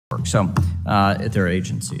at their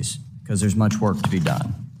agencies, because there's much work to be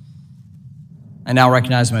done. I now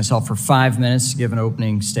recognize myself for 5 minutes to give an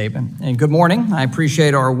opening statement. And good morning. I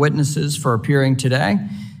appreciate our witnesses for appearing today.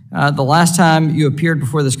 The last time you appeared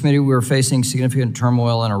before this committee, we were facing significant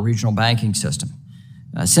turmoil in our regional banking system.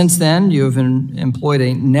 Since then, you have employed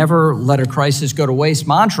a never let a crisis go to waste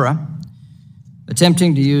mantra,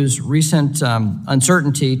 attempting to use recent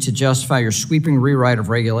uncertainty to justify your sweeping rewrite of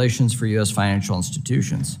regulations for U.S. financial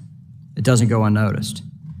institutions. It doesn't go unnoticed.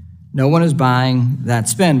 No one is buying that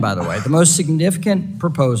spin, by the way. The most significant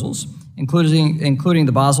proposals, including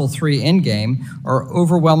the Basel III endgame, are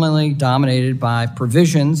overwhelmingly dominated by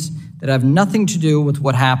provisions that have nothing to do with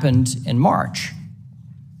what happened in March.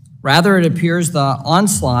 Rather, it appears the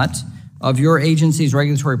onslaught of your agency's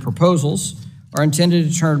regulatory proposals are intended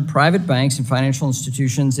to turn private banks and financial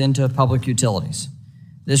institutions into public utilities.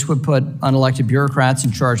 This would put unelected bureaucrats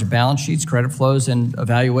in charge of balance sheets, credit flows, and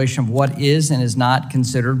evaluation of what is and is not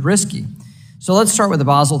considered risky. So let's start with the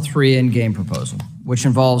Basel III endgame proposal, which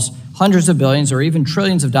involves hundreds of billions or even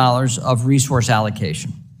trillions of dollars of resource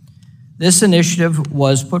allocation. This initiative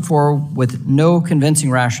was put forward with no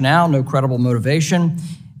convincing rationale, no credible motivation,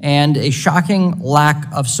 and a shocking lack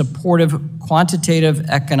of supportive quantitative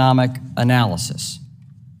economic analysis.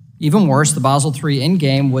 Even worse, the Basel III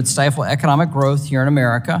endgame would stifle economic growth here in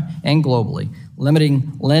America and globally,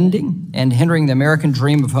 limiting lending and hindering the American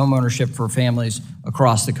dream of homeownership for families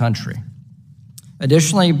across the country.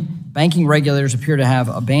 Additionally, banking regulators appear to have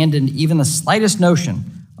abandoned even the slightest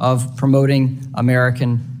notion of promoting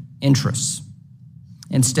American interests.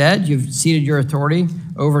 Instead, you've ceded your authority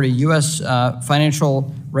over to U.S.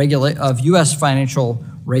 financial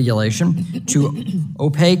regulation to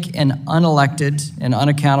opaque and unelected and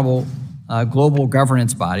unaccountable global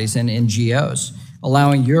governance bodies and NGOs,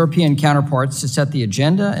 allowing European counterparts to set the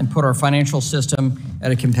agenda and put our financial system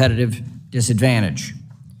at a competitive disadvantage.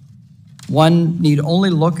 One need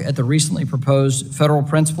only look at the recently proposed federal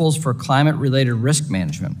principles for climate-related risk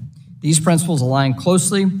management. These principles align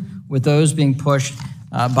closely with those being pushed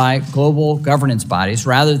by global governance bodies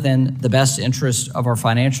rather than the best interest of our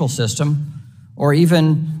financial system or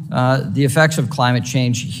even the effects of climate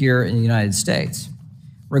change here in the United States.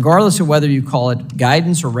 Regardless of whether you call it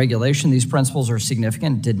guidance or regulation, these principles are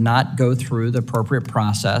significant, did not go through the appropriate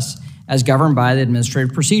process as governed by the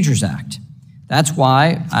Administrative Procedures Act. That's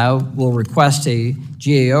why I will request a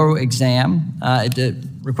GAO exam,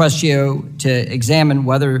 request GAO to examine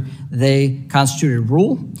whether they constituted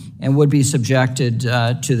rule and would be subjected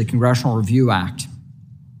to the Congressional Review Act.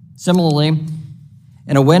 Similarly,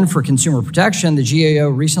 in a win for consumer protection, the GAO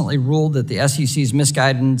recently ruled that the SEC's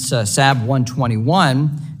misguidance SAB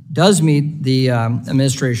 121 does meet the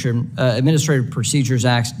Administrative Procedures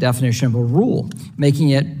Act's definition of a rule,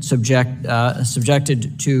 making it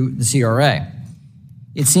subjected to the CRA.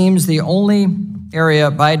 It seems the only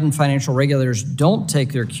area Biden financial regulators don't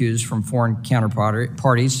take their cues from foreign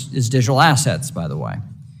counterparties is digital assets, by the way.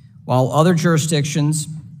 While other jurisdictions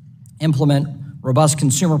implement robust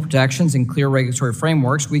consumer protections and clear regulatory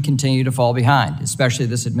frameworks, we continue to fall behind, especially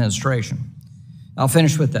this administration. I'll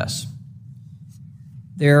finish with this.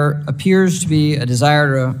 There appears to be a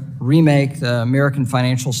desire to remake the American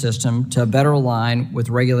financial system to better align with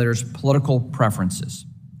regulators' political preferences,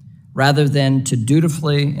 rather than to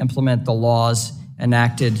dutifully implement the laws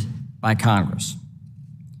enacted by Congress.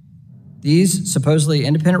 These supposedly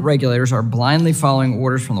independent regulators are blindly following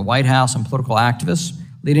orders from the White House and political activists,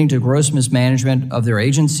 leading to gross mismanagement of their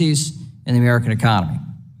agencies and the American economy.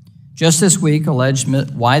 Just this week, alleged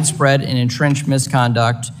widespread and entrenched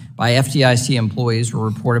misconduct by FDIC employees were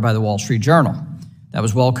reported by the Wall Street Journal. That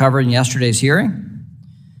was well covered in yesterday's hearing.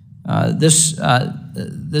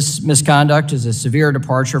 This misconduct is a severe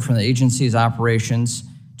departure from the agency's operations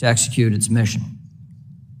to execute its mission.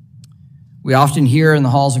 We often hear in the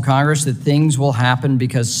halls of Congress that things will happen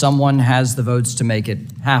because someone has the votes to make it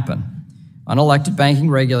happen. Unelected banking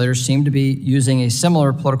regulators seem to be using a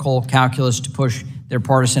similar political calculus to push their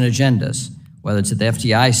partisan agendas, whether it's at the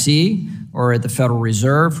FDIC or at the Federal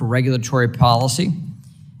Reserve for regulatory policy.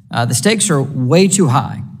 The stakes are way too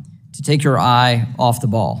high to take your eye off the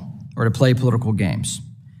ball or to play political games.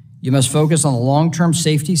 You must focus on the long-term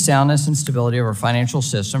safety, soundness, and stability of our financial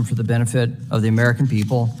system for the benefit of the American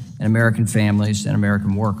people and American families and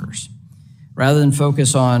American workers, rather than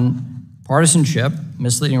focus on partisanship,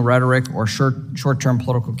 misleading rhetoric, or short-term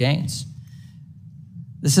political gains.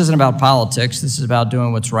 This isn't about politics. This is about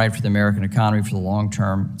doing what's right for the American economy for the long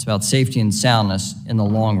term. It's about safety and soundness in the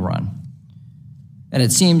long run. And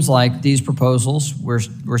it seems like these proposals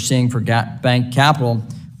we're seeing for bank capital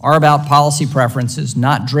are about policy preferences,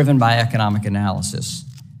 not driven by economic analysis.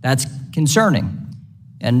 That's concerning.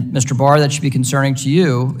 And Mr. Barr, that should be concerning to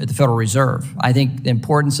you at the Federal Reserve. I think the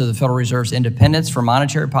importance of the Federal Reserve's independence for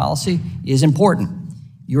monetary policy is important.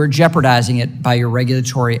 You are jeopardizing it by your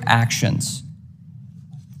regulatory actions.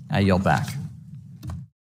 I yield back.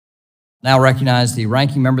 Now recognize the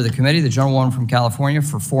ranking member of the committee, the gentlewoman from California,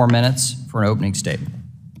 for 4 minutes for an opening statement.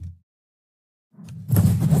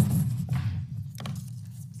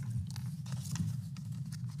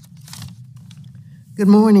 Good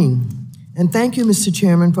morning, and thank you, Mr.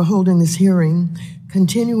 Chairman, for holding this hearing,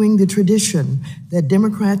 continuing the tradition that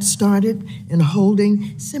Democrats started in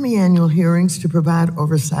holding semi-annual hearings to provide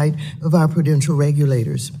oversight of our prudential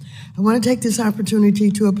regulators. I want to take this opportunity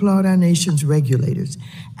to applaud our nation's regulators.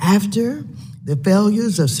 After the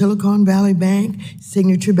failures of Silicon Valley Bank,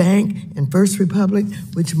 Signature Bank, and First Republic,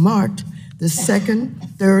 which marked the second,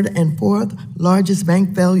 third, and fourth largest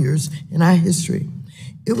bank failures in our history,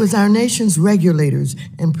 it was our nation's regulators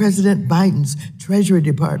and President Biden's Treasury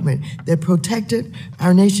Department that protected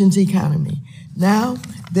our nation's economy. Now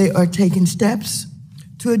they are taking steps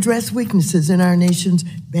to address weaknesses in our nation's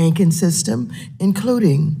banking system,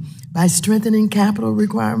 including by strengthening capital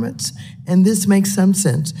requirements, and this makes some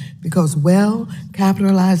sense because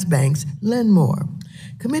well-capitalized banks lend more.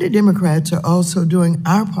 Committee Democrats are also doing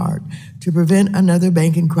our part to prevent another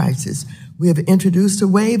banking crisis. We have introduced a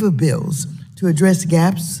wave of bills to address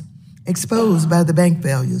gaps exposed by the bank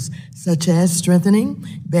failures, such as strengthening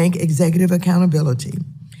bank executive accountability.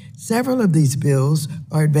 Several of these bills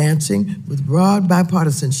are advancing with broad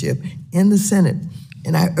bipartisanship in the Senate,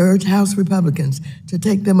 and I urge House Republicans to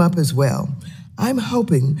take them up as well. I'm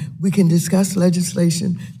hoping we can discuss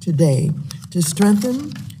legislation today to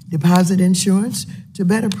strengthen deposit insurance to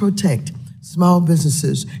better protect small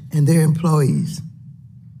businesses and their employees.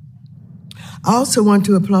 I also want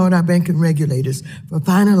to applaud our banking regulators for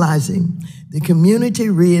finalizing the Community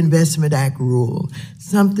Reinvestment Act rule,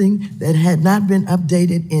 something that had not been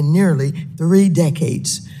updated in nearly 3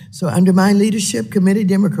 decades. So under my leadership, committee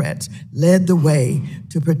Democrats led the way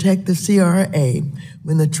to protect the CRA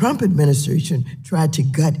when the Trump administration tried to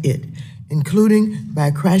gut it, including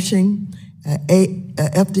by crashing a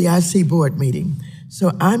FDIC board meeting.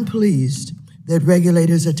 So I'm pleased that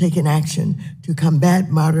regulators are taking action to combat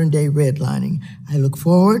modern-day redlining. I look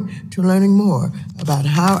forward to learning more about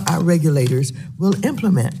how our regulators will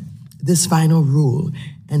implement this final rule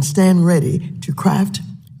and stand ready to craft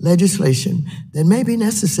legislation that may be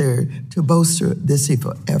necessary to bolster this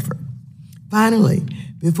effort. Finally,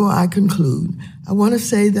 before I conclude, I want to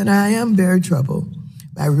say that I am very troubled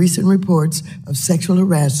by recent reports of sexual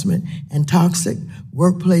harassment and toxic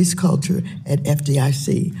workplace culture at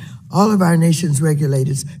FDIC. All of our nation's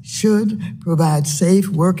regulators should provide safe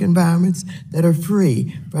work environments that are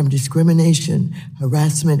free from discrimination,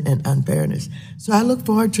 harassment, and unfairness. So I look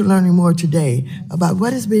forward to learning more today about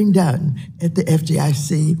what is being done at the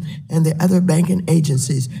FDIC and the other banking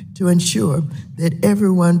agencies to ensure that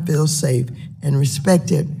everyone feels safe and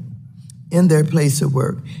respected in their place of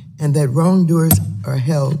work and that wrongdoers are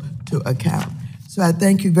held to account. So I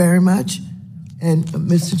thank you very much. And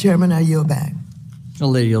Mr. Chairman, I yield back. The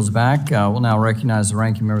lady yields back. We'll now recognize the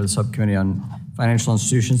ranking member of the Subcommittee on Financial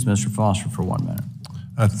Institutions, Mr. Foster, for 1 minute.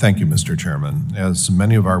 Thank you, Mr. Chairman. As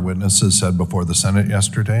many of our witnesses said before the Senate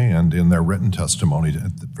yesterday and in their written testimony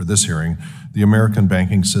for this hearing, the American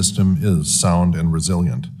banking system is sound and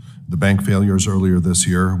resilient. The bank failures earlier this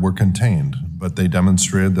year were contained, but they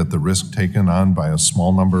demonstrated that the risk taken on by a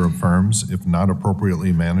small number of firms, if not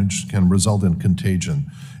appropriately managed, can result in contagion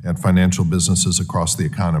at financial businesses across the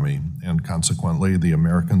economy, and consequently, the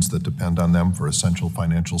Americans that depend on them for essential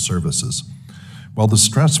financial services. While the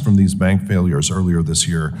stress from these bank failures earlier this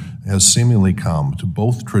year has seemingly calmed,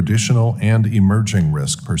 both traditional and emerging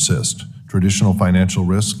risk persist. Traditional financial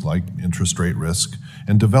risk, like interest rate risk,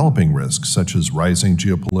 and developing risks, such as rising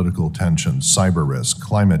geopolitical tensions, cyber risk,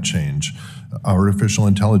 climate change, artificial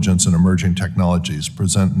intelligence, and emerging technologies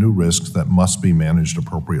present new risks that must be managed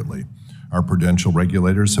appropriately. Our prudential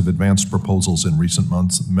regulators have advanced proposals in recent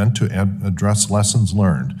months meant to address lessons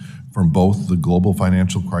learned from both the global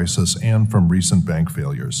financial crisis and from recent bank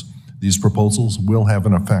failures. These proposals will have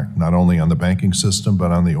an effect not only on the banking system,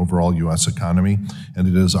 but on the overall U.S. economy, and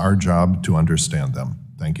it is our job to understand them.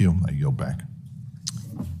 Thank you. I yield back.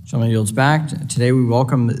 Gentleman yields back. Today we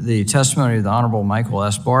welcome the testimony of the Honorable Michael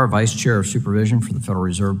S. Barr, Vice Chair of Supervision for the Federal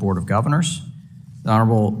Reserve Board of Governors. The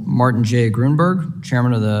Honorable Martin J. Gruenberg,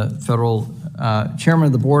 Chairman of the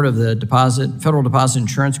Board of the Federal Deposit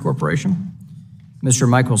Insurance Corporation. Mr.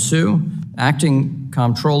 Michael Sue, Acting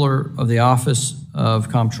Comptroller of the Office of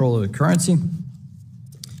Comptroller of the Currency.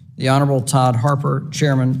 the Honorable Todd Harper,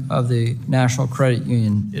 Chairman of the National Credit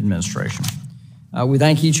Union Administration. We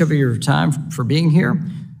thank each of you for your time for being here.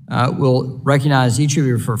 We'll recognize each of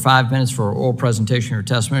you for 5 minutes for oral presentation or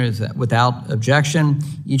testimony without objection.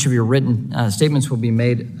 Each of your written statements will be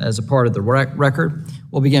made as a part of the record.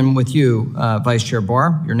 We'll begin with you, Vice Chair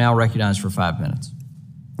Barr. You're now recognized for 5 minutes.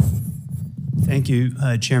 Thank you,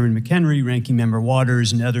 Chairman McHenry, Ranking Member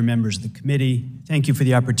Waters, and other members of the committee. Thank you for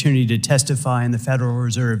the opportunity to testify in the Federal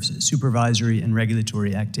Reserve's supervisory and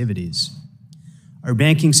regulatory activities. Our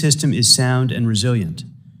banking system is sound and resilient.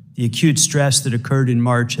 The acute stress that occurred in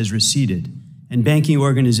March has receded, and banking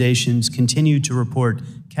organizations continue to report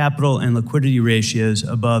capital and liquidity ratios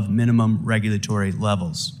above minimum regulatory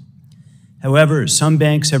levels. However, some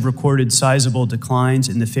banks have recorded sizable declines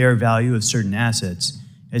in the fair value of certain assets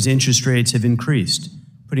as interest rates have increased,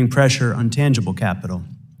 putting pressure on tangible capital.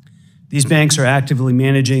 These banks are actively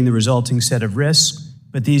managing the resulting set of risks,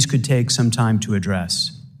 but these could take some time to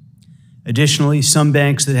address. Additionally, some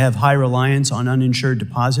banks that have high reliance on uninsured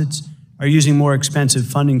deposits are using more expensive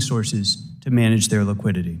funding sources to manage their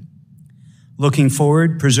liquidity. Looking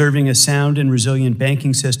forward, preserving a sound and resilient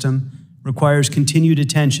banking system requires continued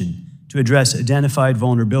attention to address identified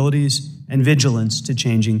vulnerabilities and vigilance to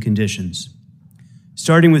changing conditions.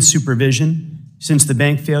 Starting with supervision, since the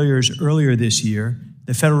bank failures earlier this year,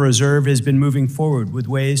 the Federal Reserve has been moving forward with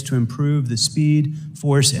ways to improve the speed,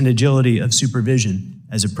 force, and agility of supervision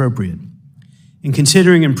as appropriate. In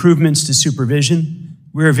considering improvements to supervision,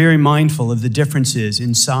 we are very mindful of the differences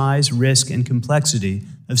in size, risk, and complexity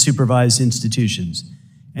of supervised institutions,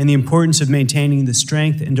 and the importance of maintaining the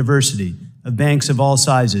strength and diversity of banks of all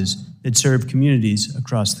sizes that serve communities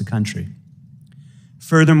across the country.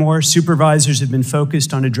 Furthermore, supervisors have been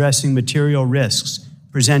focused on addressing material risks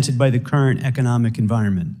presented by the current economic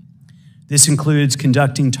environment. This includes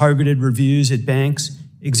conducting targeted reviews at banks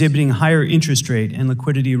exhibiting higher interest rate and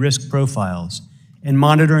liquidity risk profiles, and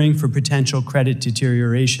monitoring for potential credit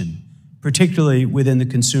deterioration, particularly within the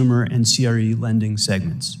consumer and CRE lending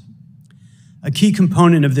segments. A key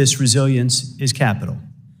component of this resilience is capital.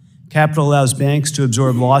 Capital allows banks to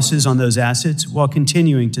absorb losses on those assets while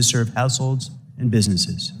continuing to serve households and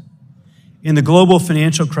businesses. In the global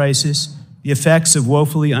financial crisis, the effects of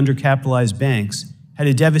woefully undercapitalized banks had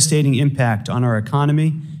a devastating impact on our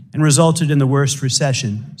economy and resulted in the worst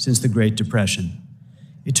recession since the Great Depression.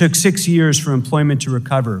 It took 6 years for employment to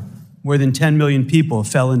recover. More than 10 million people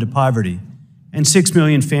fell into poverty, and 6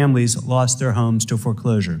 million families lost their homes to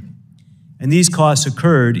foreclosure. And these costs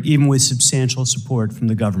occurred even with substantial support from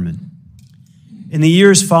the government. In the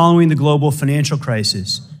years following the global financial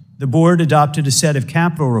crisis, the board adopted a set of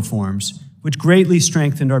capital reforms which greatly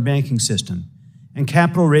strengthened our banking system, and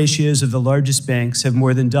capital ratios of the largest banks have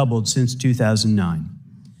more than doubled since 2009.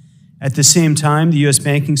 At the same time, the U.S.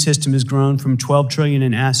 banking system has grown from $12 trillion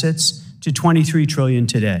in assets to $23 trillion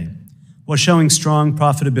today, while showing strong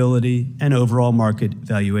profitability and overall market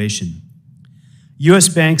valuation. U.S.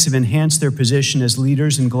 banks have enhanced their position as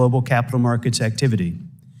leaders in global capital markets activity.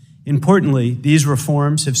 Importantly, these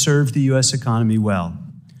reforms have served the U.S. economy well.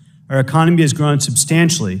 Our economy has grown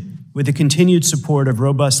substantially with the continued support of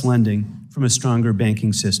robust lending from a stronger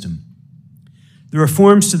banking system. The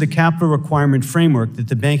reforms to the capital requirement framework that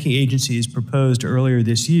the banking agencies proposed earlier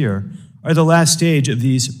this year are the last stage of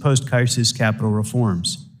these post-crisis capital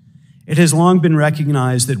reforms. It has long been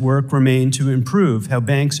recognized that work remained to improve how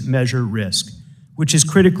banks measure risk, which is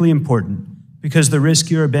critically important because the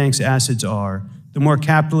riskier a bank's assets are, the more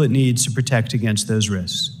capital it needs to protect against those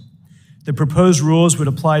risks. The proposed rules would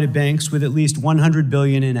apply to banks with at least $100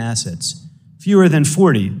 billion in assets, fewer than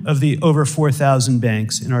 40 of the over 4,000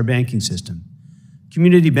 banks in our banking system.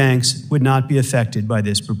 Community banks would not be affected by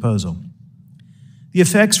this proposal. The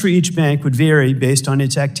effects for each bank would vary based on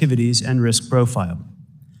its activities and risk profile.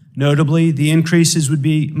 Notably, the increases would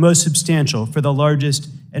be most substantial for the largest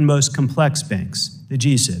and most complex banks, the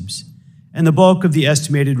GSIBs, and the bulk of the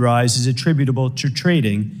estimated rise is attributable to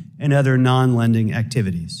trading and other non-lending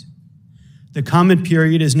activities. The comment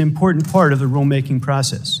period is an important part of the rulemaking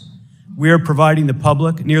process. We are providing the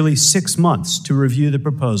public nearly 6 months to review the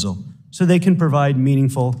proposal so they can provide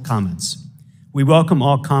meaningful comments. We welcome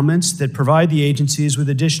all comments that provide the agencies with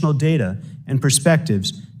additional data and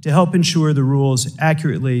perspectives to help ensure the rules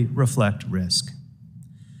accurately reflect risk.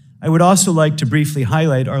 I would also like to briefly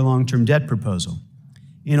highlight our long-term debt proposal.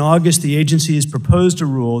 In August, the agencies proposed a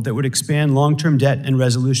rule that would expand long-term debt and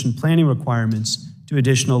resolution planning requirements to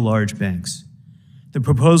additional large banks. The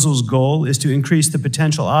proposal's goal is to increase the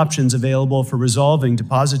potential options available for resolving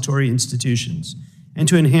depository institutions and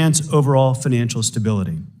to enhance overall financial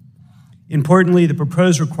stability. Importantly, the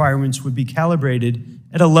proposed requirements would be calibrated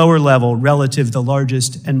at a lower level relative to the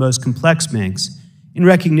largest and most complex banks in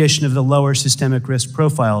recognition of the lower systemic risk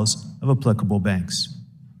profiles of applicable banks.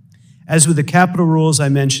 As with the capital rules I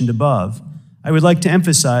mentioned above, I would like to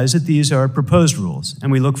emphasize that these are proposed rules,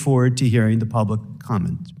 and we look forward to hearing the public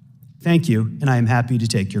comment. Thank you, and I am happy to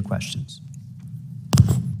take your questions.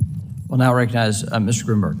 We'll now recognize Mr.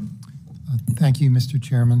 Gruenberg. Thank you, Mr.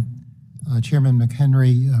 Chairman. Chairman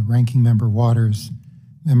McHenry, Ranking Member Waters,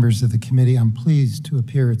 members of the committee, I'm pleased to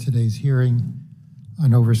appear at today's hearing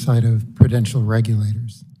on oversight of prudential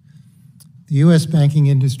regulators. The U.S. banking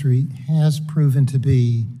industry has proven to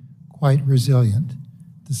be quite resilient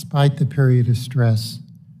despite the period of stress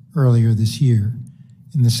earlier this year.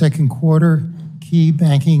 In the second quarter, key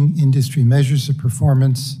banking industry measures of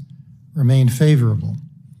performance remained favorable.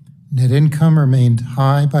 Net income remained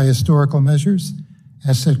high by historical measures,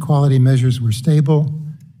 asset quality measures were stable,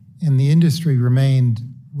 and the industry remained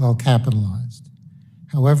well capitalized.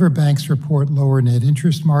 However, banks report lower net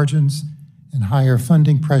interest margins and higher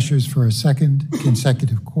funding pressures for a second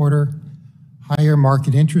consecutive quarter. Higher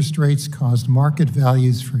market interest rates caused market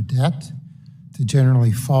values for debt to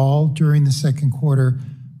generally fall during the second quarter,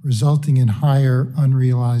 resulting in higher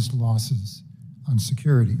unrealized losses on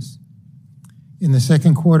securities. In the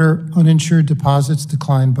second quarter, uninsured deposits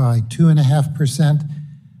declined by 2.5%.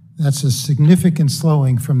 That's a significant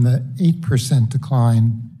slowing from the 8%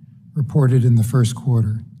 decline reported in the first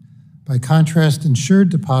quarter. By contrast, insured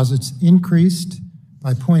deposits increased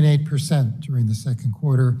by 0.8% during the second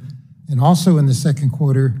quarter, and also in the second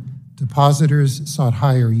quarter, depositors sought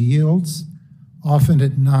higher yields, often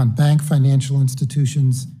at non-bank financial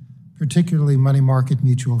institutions, particularly money market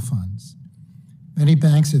mutual funds. Many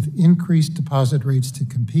banks have increased deposit rates to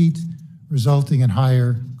compete, resulting in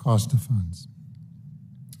higher cost of funds.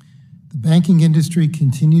 The banking industry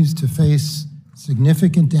continues to face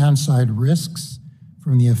significant downside risks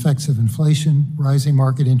from the effects of inflation, rising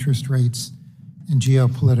market interest rates, and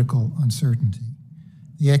geopolitical uncertainty.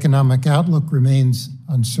 The economic outlook remains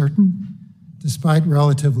uncertain, despite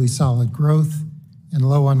relatively solid growth and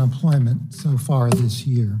low unemployment so far this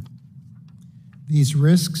year. These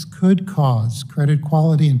risks could cause credit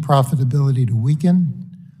quality and profitability to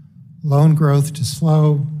weaken, loan growth to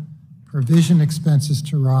slow, provision expenses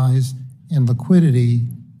to rise, and liquidity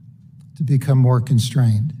to become more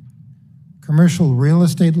constrained. Commercial real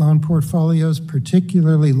estate loan portfolios,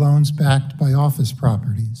 particularly loans backed by office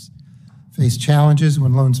properties, face challenges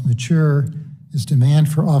when loans mature as demand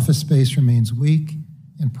for office space remains weak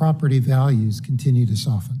and property values continue to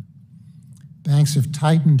soften. Banks have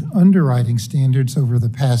tightened underwriting standards over the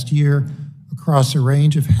past year across a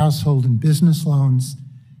range of household and business loans,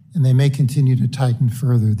 and they may continue to tighten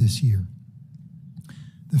further this year.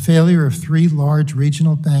 The failure of 3 large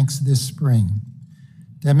regional banks this spring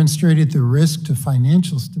demonstrated the risk to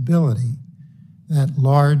financial stability that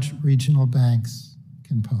large regional banks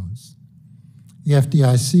can pose. The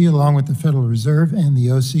FDIC, along with the Federal Reserve and the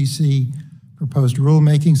OCC, proposed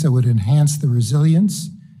rulemakings that would enhance the resilience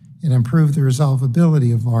and improve the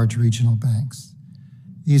resolvability of large regional banks.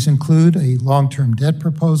 These include a long-term debt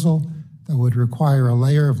proposal that would require a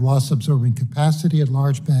layer of loss-absorbing capacity at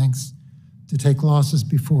large banks to take losses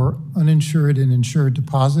before uninsured and insured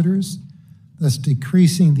depositors, thus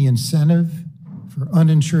decreasing the incentive for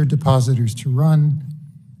uninsured depositors to run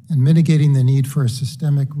and mitigating the need for a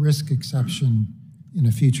systemic risk exception in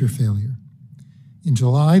a future failure. In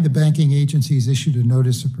July, the banking agencies issued a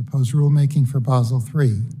notice of proposed rulemaking for Basel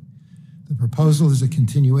III. The proposal is a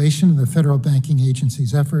continuation of the federal banking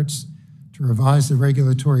agency's efforts to revise the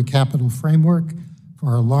regulatory capital framework for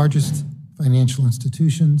our largest financial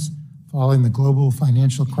institutions following the global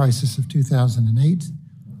financial crisis of 2008.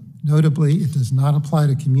 Notably, it does not apply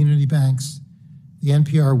to community banks. The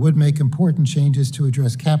NPR would make important changes to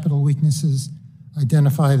address capital weaknesses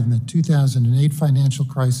identified in the 2008 financial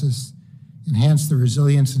crisis, enhance the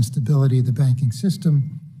resilience and stability of the banking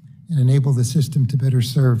system, and enable the system to better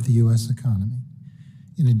serve the U.S. economy.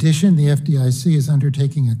 In addition, the FDIC is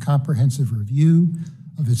undertaking a comprehensive review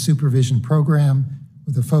of its supervision program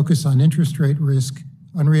with a focus on interest rate risk,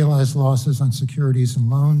 unrealized losses on securities and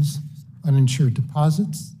loans, uninsured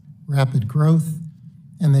deposits, rapid growth,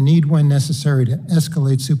 and the need when necessary to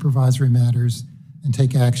escalate supervisory matters and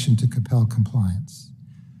take action to compel compliance.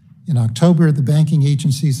 In October, the banking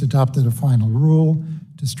agencies adopted a final rule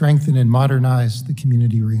to strengthen and modernize the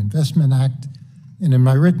Community Reinvestment Act, and in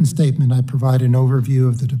my written statement, I provide an overview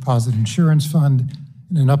of the Deposit Insurance Fund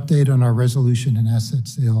and an update on our resolution and asset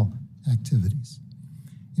sale activities.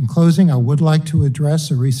 In closing, I would like to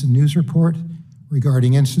address a recent news report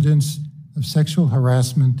regarding incidents of sexual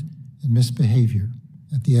harassment and misbehavior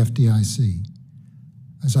at the FDIC.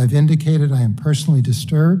 As I've indicated, I am personally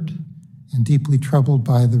disturbed and deeply troubled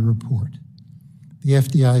by the report. The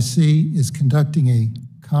FDIC is conducting a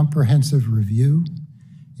comprehensive review,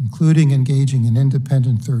 including engaging an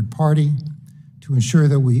independent third party to ensure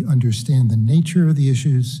that we understand the nature of the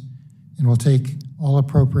issues and will take all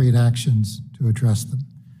appropriate actions to address them.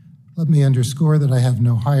 Let me underscore that I have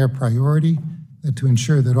no higher priority than to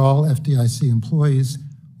ensure that all FDIC employees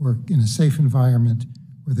work in a safe environment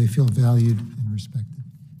where they feel valued and respected.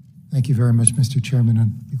 Thank you very much, Mr. Chairman.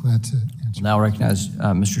 I'd be glad to answer. Now recognize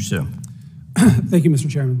Mr. Sue. Thank you, Mr.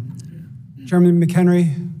 Chairman. Chairman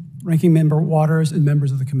McHenry, Ranking Member Waters, and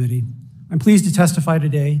members of the committee. I'm pleased to testify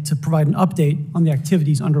today to provide an update on the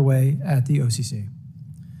activities underway at the OCC.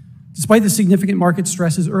 Despite the significant market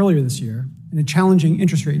stresses earlier this year and a challenging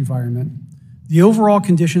interest rate environment, the overall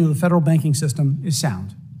condition of the federal banking system is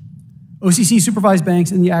sound. OCC supervised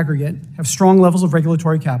banks in the aggregate have strong levels of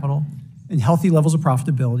regulatory capital and healthy levels of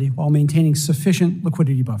profitability while maintaining sufficient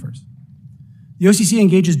liquidity buffers. The OCC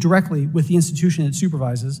engages directly with the institution it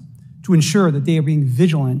supervises to ensure that they are being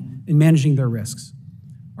vigilant in managing their risks.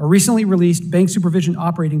 Our recently released Bank Supervision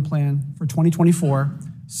Operating Plan for 2024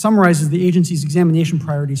 summarizes the agency's examination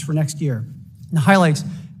priorities for next year and highlights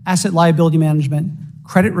asset liability management,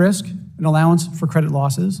 credit risk and allowance for credit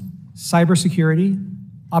losses, cybersecurity,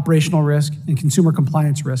 operational risk, and consumer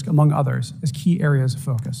compliance risk, among others, as key areas of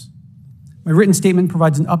focus. My written statement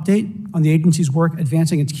provides an update on the agency's work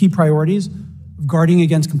advancing its key priorities of guarding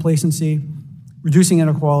against complacency, reducing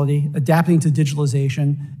inequality, adapting to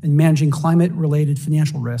digitalization, and managing climate-related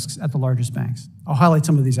financial risks at the largest banks. I'll highlight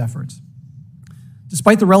some of these efforts.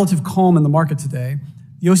 Despite the relative calm in the market today,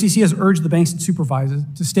 the OCC has urged the banks it supervises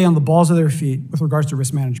to stay on the balls of their feet with regards to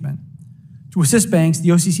risk management. To assist banks, the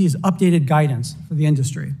OCC has updated guidance for the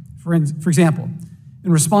industry. For example,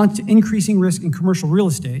 in response to increasing risk in commercial real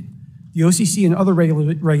estate, the OCC and other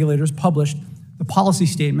regulators published the policy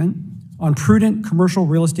statement on prudent commercial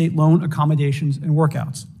real estate loan accommodations and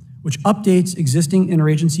workouts, which updates existing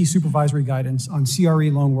interagency supervisory guidance on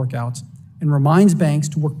CRE loan workouts and reminds banks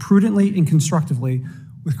to work prudently and constructively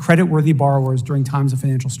with credit-worthy borrowers during times of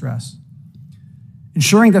financial stress.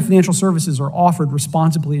 Ensuring that financial services are offered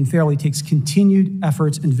responsibly and fairly takes continued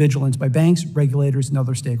efforts and vigilance by banks, regulators, and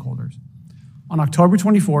other stakeholders. On October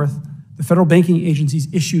 24th, the federal banking agencies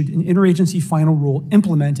issued an interagency final rule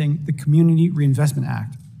implementing the Community Reinvestment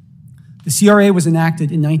Act. The CRA was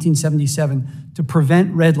enacted in 1977 to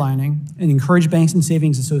prevent redlining and encourage banks and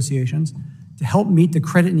savings associations to help meet the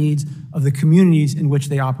credit needs of the communities in which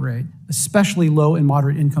they operate, especially low and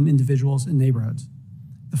moderate income individuals and neighborhoods.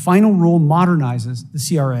 The final rule modernizes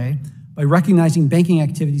the CRA by recognizing banking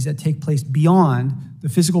activities that take place beyond the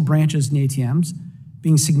physical branches and ATMs,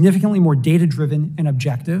 being significantly more data-driven and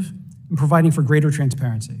objective, and providing for greater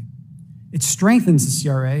transparency. It strengthens the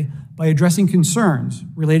CRA by addressing concerns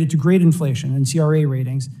related to grade inflation and CRA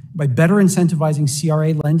ratings by better incentivizing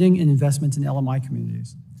CRA lending and investments in LMI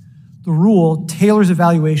communities. The rule tailors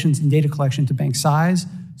evaluations and data collection to bank size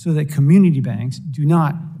so that community banks do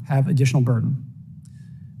not have additional burden.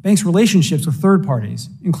 Banks' relationships with third parties,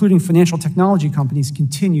 including financial technology companies,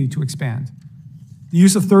 continue to expand. The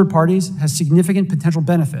use of third parties has significant potential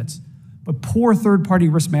benefits, but poor third-party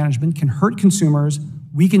risk management can hurt consumers,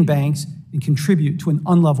 weaken banks, and contribute to an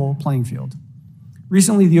unlevel playing field.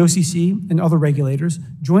 Recently, the OCC and other regulators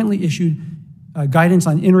jointly issued guidance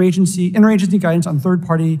on interagency guidance on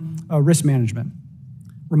third-party risk management,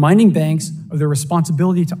 reminding banks of their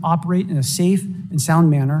responsibility to operate in a safe and sound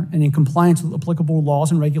manner and in compliance with applicable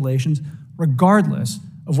laws and regulations, regardless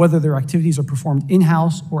of whether their activities are performed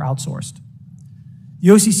in-house or outsourced. The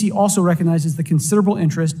OCC also recognizes the considerable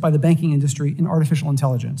interest by the banking industry in artificial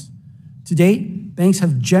intelligence. To date, banks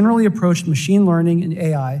have generally approached machine learning and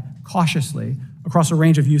AI cautiously across a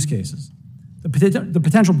range of use cases. The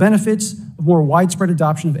potential benefits of more widespread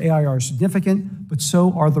adoption of AI are significant, but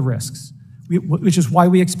so are the risks, which is why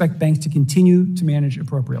we expect banks to continue to manage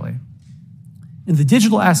appropriately. In the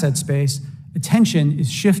digital asset space, attention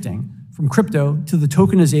is shifting from crypto to the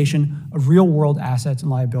tokenization of real-world assets and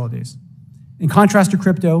liabilities. In contrast to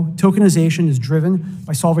crypto, tokenization is driven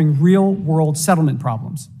by solving real-world settlement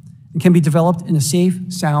problems and can be developed in a safe,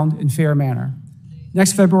 sound, and fair manner.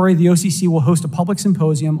 Next February, the OCC will host a public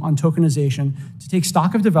symposium on tokenization to take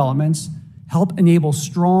stock of developments, help enable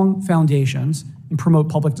strong foundations, and promote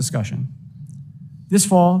public discussion. This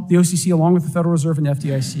fall, the OCC, along with the Federal Reserve and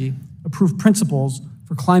FDIC, approved principles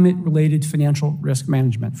for climate-related financial risk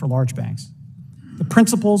management for large banks. The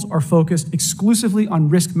principles are focused exclusively on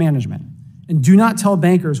risk management and do not tell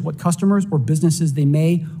bankers what customers or businesses they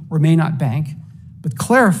may or may not bank, but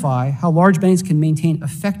clarify how large banks can maintain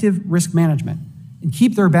effective risk management, and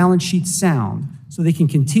keep their balance sheets sound so they can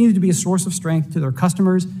continue to be a source of strength to their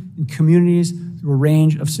customers and communities through a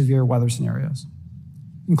range of severe weather scenarios.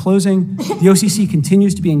 In closing, the OCC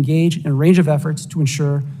continues to be engaged in a range of efforts to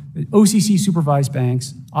ensure that OCC-supervised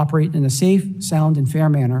banks operate in a safe, sound, and fair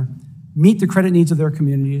manner, meet the credit needs of their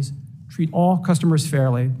communities, treat all customers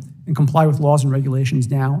fairly, and comply with laws and regulations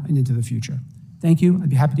now and into the future. Thank you. I'd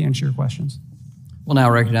be happy to answer your questions. We'll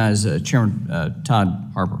now recognize Chairman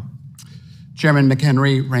Todd Harper. Chairman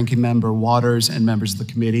McHenry, Ranking Member Waters, and members of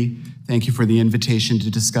the committee, thank you for the invitation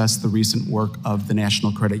to discuss the recent work of the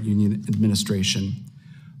National Credit Union Administration.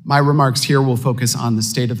 My remarks here will focus on the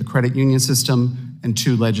state of the credit union system and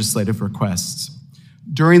two legislative requests.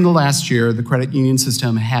 During the last year, the credit union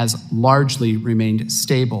system has largely remained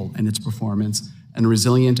stable in its performance and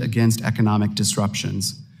resilient against economic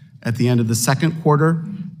disruptions. At the end of the second quarter,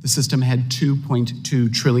 the system had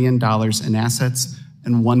 $2.2 trillion in assets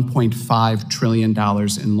and $1.5 trillion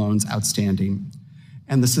in loans outstanding.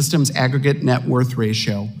 And the system's aggregate net worth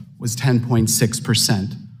ratio was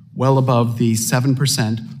 10.6%, well above the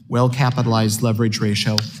 7% well-capitalized leverage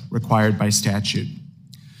ratio required by statute.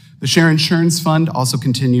 The Share Insurance Fund also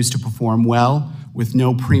continues to perform well, with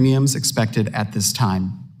no premiums expected at this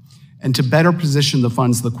time. And to better position the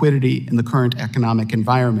fund's liquidity in the current economic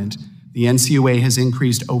environment, the NCUA has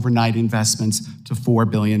increased overnight investments to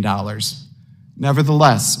 $4 billion.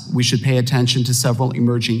 Nevertheless, we should pay attention to several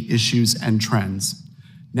emerging issues and trends.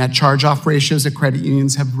 Net charge-off ratios at credit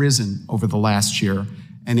unions have risen over the last year,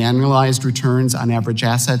 and annualized returns on average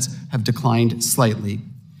assets have declined slightly.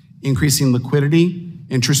 Increasing liquidity,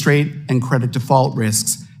 interest rate, and credit default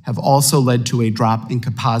risks have also led to a drop in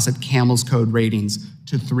composite Camel's Code ratings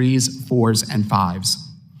to 3s, 4s, and 5s.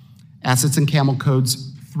 Assets in Camel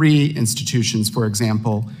Code's 3 institutions, for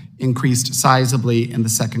example, increased sizably in the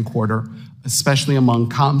second quarter, especially among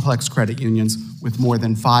complex credit unions with more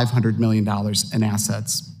than $500 million in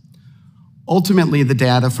assets. Ultimately, the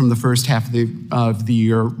data from the first half of the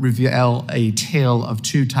year reveal a tale of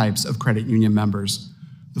two types of credit union members.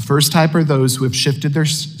 The first type are those who have shifted their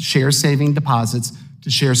share saving deposits to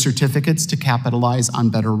share certificates to capitalize on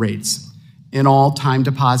better rates. In all, time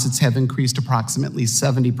deposits have increased approximately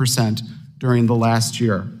 70% during the last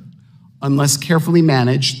year. Unless carefully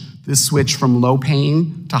managed, this switch from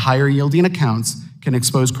low-paying to higher-yielding accounts can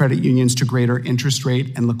expose credit unions to greater interest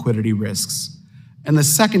rate and liquidity risks. And the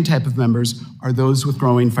second type of members are those with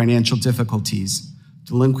growing financial difficulties.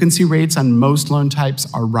 Delinquency rates on most loan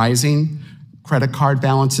types are rising, credit card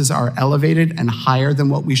balances are elevated and higher than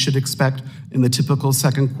what we should expect in the typical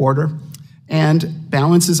second quarter, and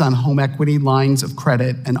balances on home equity lines of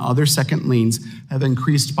credit and other second liens have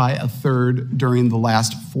increased by 1/3 during the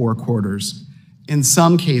last 4 quarters. In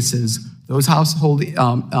some cases,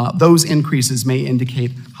 those increases may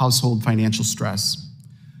indicate household financial stress.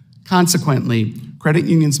 Consequently, credit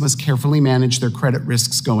unions must carefully manage their credit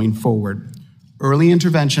risks going forward. Early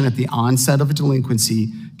intervention at the onset of a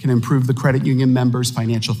delinquency can improve the credit union member's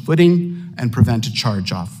financial footing and prevent a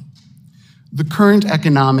charge-off. The current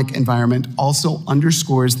economic environment also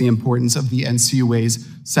underscores the importance of the NCUA's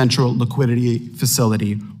Central Liquidity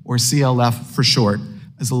Facility, or CLF for short,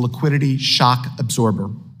 as a liquidity shock absorber.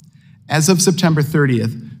 As of September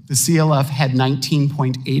 30th, the CLF had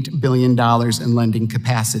 $19.8 billion in lending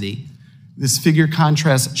capacity. This figure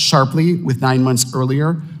contrasts sharply with 9 months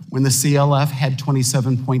earlier, when the CLF had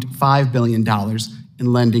 $27.5 billion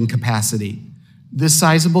in lending capacity. This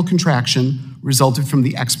sizable contraction resulted from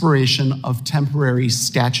the expiration of temporary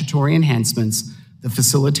statutory enhancements that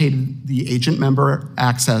facilitated the agent member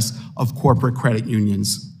access of corporate credit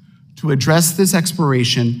unions. To address this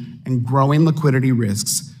expiration and growing liquidity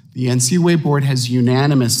risks, the NCUA board has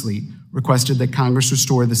unanimously requested that Congress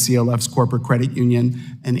restore the CLF's corporate credit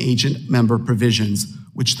union and agent member provisions,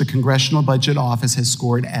 which the Congressional Budget Office has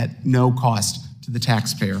scored at no cost to the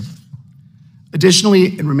taxpayer.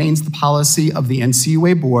 Additionally, it remains the policy of the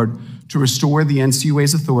NCUA board to restore the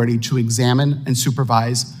NCUA's authority to examine and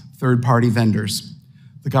supervise third-party vendors.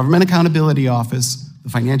 The Government Accountability Office, the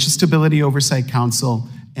Financial Stability Oversight Council,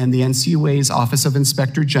 and the NCUA's Office of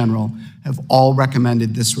Inspector General have all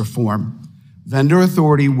recommended this reform. Vendor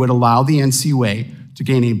authority would allow the NCUA to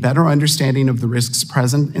gain a better understanding of the risks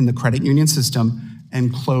present in the credit union system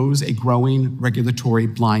and close a growing regulatory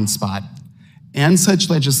blind spot. And such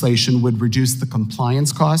legislation would reduce the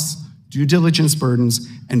compliance costs, due diligence burdens,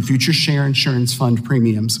 and future share insurance fund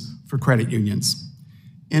premiums for credit unions.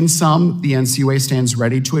 In sum, the NCUA stands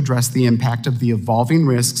ready to address the impact of the evolving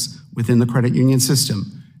risks within the credit union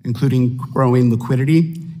system, including growing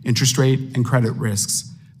liquidity, interest rate, and credit risks.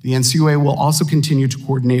 The NCUA will also continue to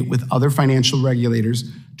coordinate with other financial regulators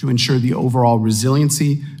to ensure the overall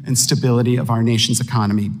resiliency and stability of our nation's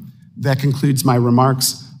economy. That concludes my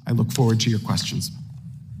remarks. I look forward to your questions.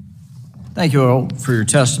 Thank you all for your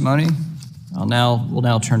testimony. We'll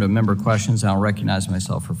now turn to member questions. I'll recognize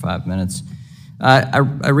myself for 5 minutes. I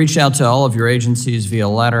reached out to all of your agencies via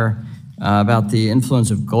letter about the influence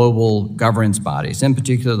of global governance bodies, in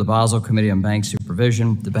particular the Basel Committee on Bank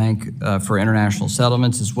Supervision, the Bank for International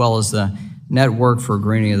Settlements, as well as the Network for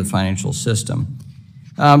Greening of the Financial System.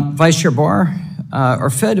 Vice Chair Barr, are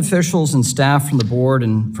Fed officials and staff from the board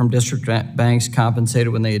and from district banks compensated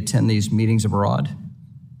when they attend these meetings abroad?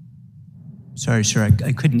 Sorry, sir,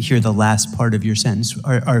 I couldn't hear the last part of your sentence.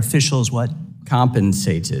 Are officials what?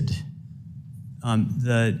 Compensated.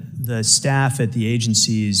 The staff at the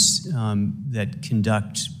agencies that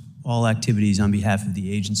conduct all activities on behalf of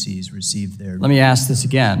the agencies receive their... Let me ask this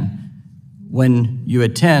again. When you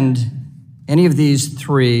attend any of these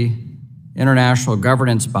 3 international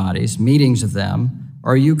governance bodies, meetings of them,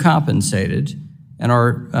 are you compensated, and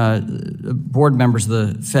are board members of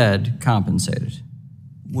the Fed compensated?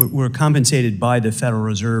 We're compensated by the Federal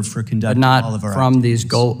Reserve for conducting all of our But not from activities.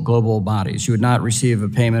 these global bodies. You would not receive a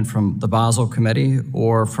payment from the Basel Committee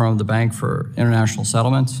or from the Bank for International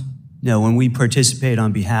Settlements? No, when we participate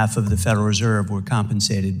on behalf of the Federal Reserve, we're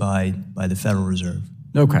compensated by the Federal Reserve.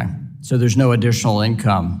 Okay, so there's no additional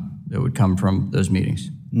income that would come from those meetings?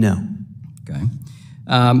 No. Okay.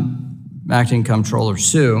 Acting Comptroller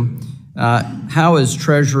Sue, how is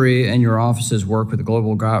Treasury and your office's work with the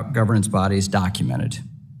global governance bodies documented?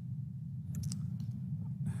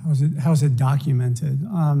 How's it documented?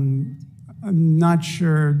 I'm not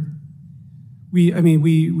sure. We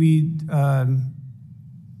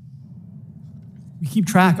keep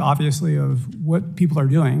track, obviously, of what people are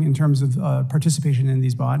doing in terms of participation in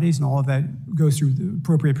these bodies, and all of that goes through the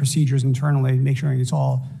appropriate procedures internally, make sure it's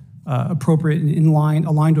all appropriate and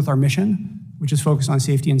aligned with our mission, which is focused on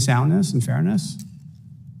safety and soundness and fairness.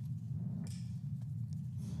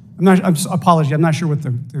 Apology, I'm not sure what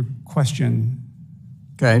the question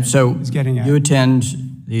is getting at. You attend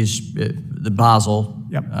the Basel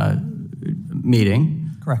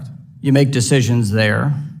meeting. Correct. You make decisions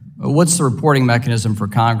there. What's the reporting mechanism for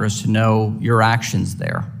Congress to know your actions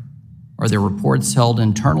there? Are there reports held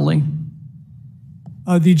internally?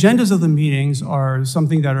 The agendas of the meetings are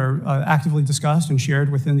something that are actively discussed and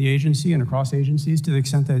shared within the agency and across agencies to the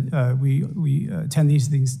extent that we attend these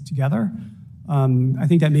things together. I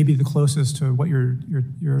think that may be the closest to what you're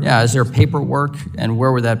Yeah, is there paperwork, and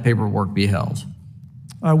where would that paperwork be held?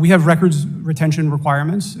 We have records retention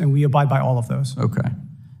requirements, and we abide by all of those. Okay.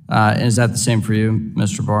 And is that the same for you,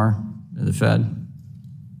 Mr. Barr, the Fed?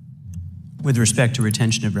 With respect to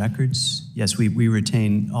retention of records, yes, we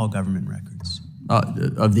retain all government records.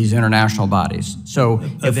 Of these international bodies. So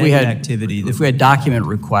if we had document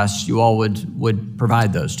requests, you all would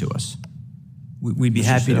provide those to us. We'd be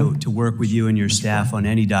happy to work with you and your staff on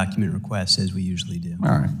any document requests, as we usually do. All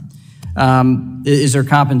right. Is there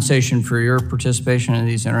compensation for your participation in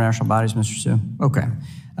these international bodies, Mr. Sue? Okay.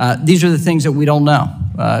 These are the things that we don't know.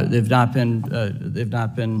 They've not been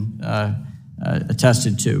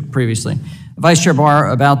attested to previously. Vice Chair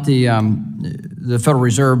Barr, about the Federal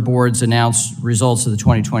Reserve Board's announced results of the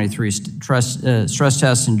 2023 stress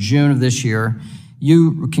tests in June of this year,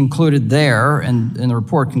 you concluded there, and the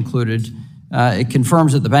report concluded, it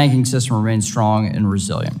confirms that the banking system remains strong and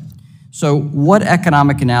resilient. So what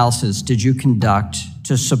economic analysis did you conduct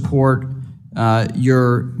to support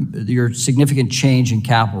your significant change in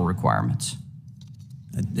capital requirements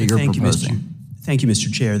that you're proposing? Thank you,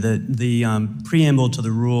 Mr. Chair. The preamble to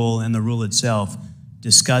the rule and the rule itself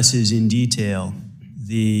discusses in detail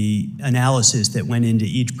the analysis that went into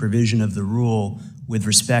each provision of the rule with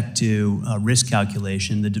respect to risk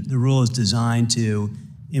calculation. The rule is designed to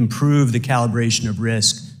improve the calibration of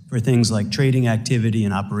risk for things like trading activity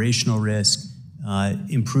and operational risk,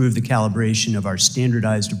 improve the calibration of our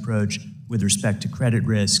standardized approach with respect to credit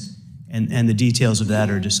risk, and the details of that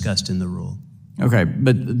are discussed in the rule. Okay,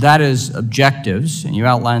 but that is objectives, and you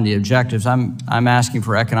outlined the objectives. I'm asking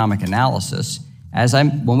for economic analysis.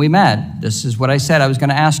 When we met, this is what I said I was going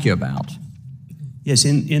to ask you about. Yes,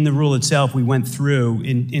 in the rule itself, we went through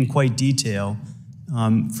in quite detail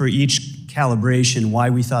for each calibration why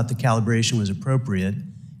we thought the calibration was appropriate.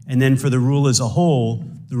 And then for the rule as a whole,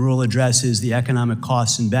 the rule addresses the economic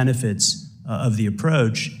costs and benefits of the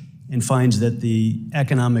approach and finds that the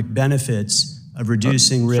economic benefits of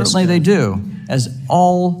reducing risk. Certainly they do, as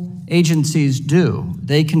all agencies do.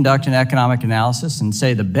 They conduct an economic analysis and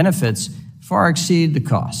say the benefits far exceed the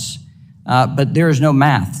costs. But there is no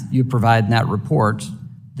math you provide in that report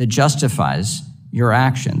that justifies your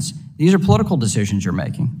actions. These are political decisions you're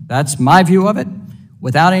making. That's my view of it.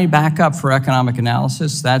 Without any backup for economic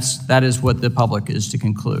analysis, that is what the public is to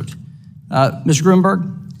conclude. Mr. Gruenberg,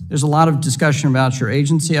 there's a lot of discussion about your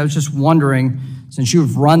agency. I was just wondering, since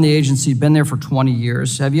you've run the agency, been there for 20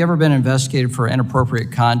 years, have you ever been investigated for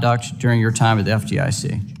inappropriate conduct during your time at the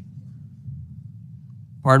FDIC?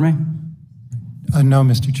 Pardon me? No,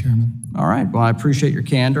 Mr. Chairman. All right, well, I appreciate your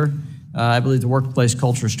candor. I believe the workplace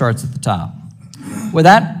culture starts at the top. With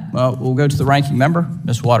that, we'll go to the ranking member,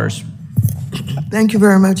 Ms. Waters. Thank you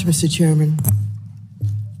very much, Mr. Chairman.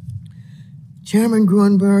 Chairman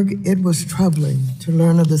Gruenberg, it was troubling to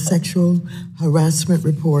learn of the sexual harassment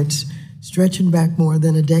reports stretching back more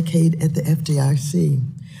than a decade at the FDIC,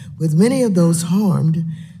 with many of those harmed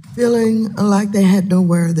feeling like they had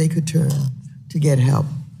nowhere they could turn to get help.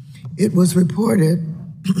 It was reported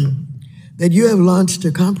that you have launched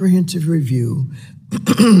a comprehensive review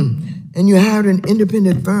and you hired an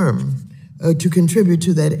independent firm to contribute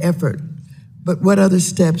to that effort. But what other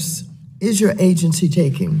steps is your agency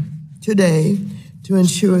taking today to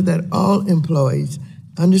ensure that all employees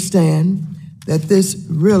understand that this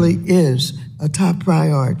really is a top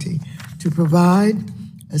priority to provide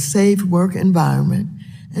a safe work environment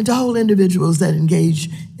and to hold individuals that engage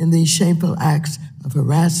in these shameful acts of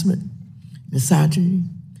harassment, misogyny,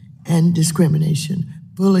 and discrimination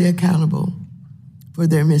fully accountable for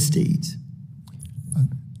their misdeeds?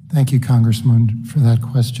 Thank you, Congressman, for that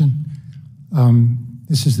question.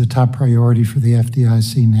 This is the top priority for the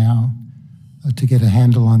FDIC now, to get a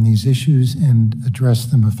handle on these issues and address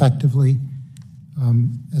them effectively.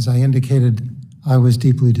 As I indicated, I was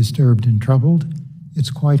deeply disturbed and troubled.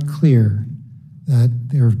 It's quite clear that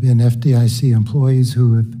there have been FDIC employees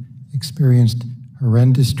who have experienced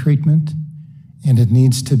horrendous treatment, and it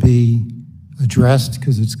needs to be addressed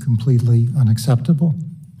because it's completely unacceptable.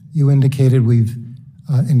 You indicated we've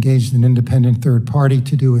engaged an independent third party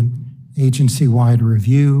to do an agency-wide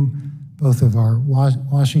review, both of our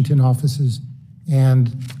Washington offices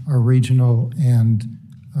and our regional and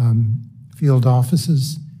field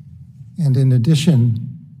offices. And in addition,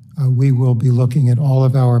 we will be looking at all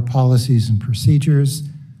of our policies and procedures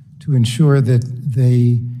to ensure that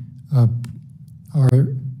they are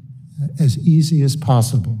as easy as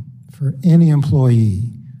possible for any employee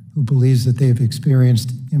who believes that they've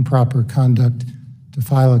experienced improper conduct to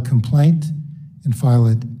file a complaint and file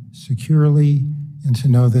it securely, and to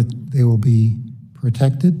know that they will be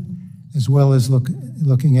protected, as well as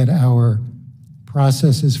looking at our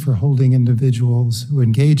processes for holding individuals who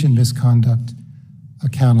engage in misconduct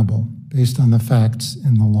accountable based on the facts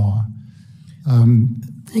and the law.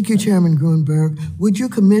 Thank you, Chairman Gruenberg. Would you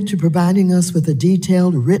commit to providing us with a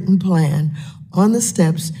detailed written plan on the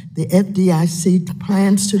steps the FDIC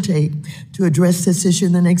plans to take to address this issue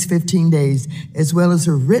in the next 15 days, as well as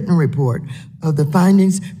a written report of the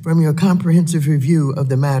findings from your comprehensive review of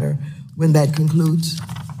the matter when that concludes?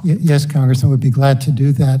 Yes, Congressman, would be glad to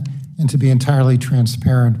do that and to be entirely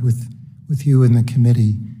transparent with you and the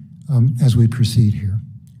committee as we proceed here.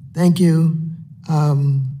 Thank you. I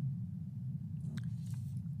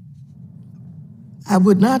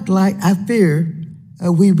fear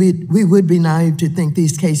we would be naive to think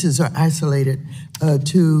these cases are isolated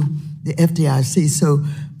to the FDIC. So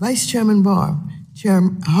Vice Chairman Barr,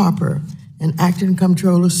 Chairman Harper, and Acting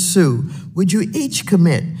Comptroller Sue, would you each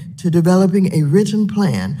commit to developing a written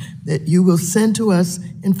plan that you will send to us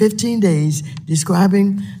in 15 days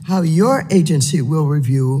describing how your agency will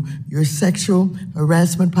review your sexual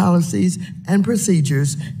harassment policies and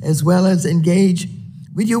procedures, as well as engage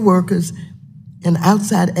with your workers and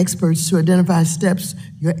outside experts to identify steps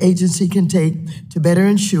your agency can take to better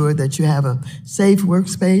ensure that you have a safe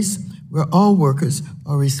workspace where all workers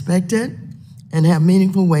are respected and have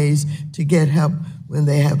meaningful ways to get help when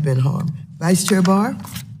they have been harmed? Vice Chair Barr?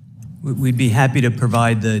 We'd be happy to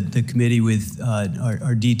provide the committee with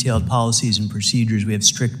our detailed policies and procedures. We have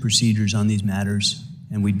strict procedures on these matters,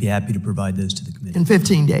 and we'd be happy to provide those to the committee. In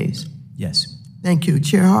 15 days? Yes. Thank you.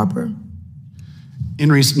 Chair Harper? In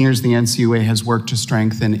recent years, the NCUA has worked to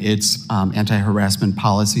strengthen its anti-harassment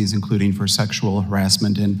policies, including for sexual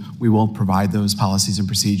harassment, and we will provide those policies and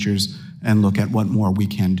procedures and look at what more we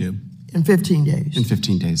can do. In 15 days? In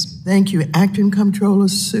 15 days. Thank you. Acting Comptroller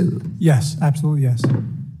Sue? Yes, absolutely, yes.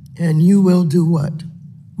 And you will do what?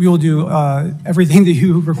 We will do everything that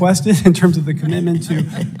you requested in terms of the commitment to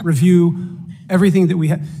review everything that we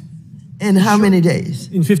have. In how many days?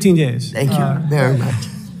 In 15 days. Thank you very much.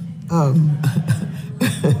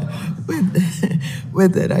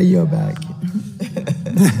 With that, I yield back.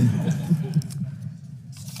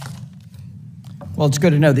 Well, it's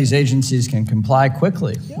good to know these agencies can comply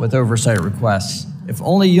quickly with oversight requests if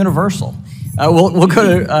only universal. We'll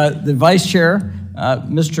go to the Vice Chair,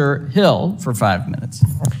 Mr. Hill, for 5 minutes.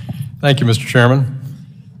 Thank you, Mr. Chairman.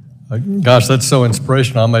 Gosh, that's so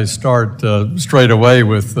inspirational. I may start straight away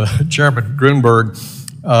with Chairman Gruenberg.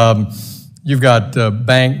 You've got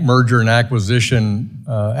bank merger and acquisition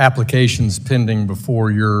applications pending before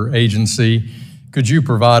your agency. Could you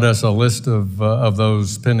provide us a list of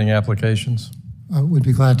those pending applications? Would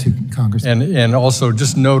be glad to, Congressman. And also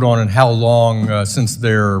just note on it how long since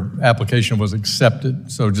their application was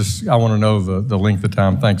accepted. So just, I want to know the length of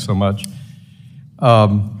time. Thanks so much.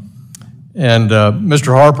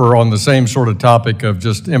 Mr. Harper, on the same sort of topic of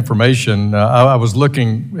just information, I was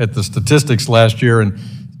looking at the statistics last year, and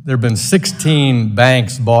there have been 16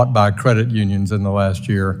 banks bought by credit unions in the last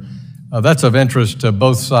year. That's of interest to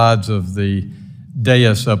both sides of the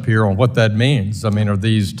dais up here on what that means. I mean, are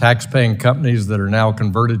these tax-paying companies that are now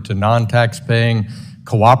converted to non-tax-paying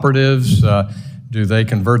cooperatives? Do they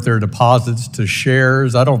convert their deposits to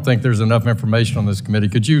shares? I don't think there's enough information on this committee.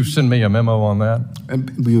 Could you send me a memo on that?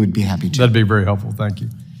 We would be happy to. That'd be very helpful, thank you.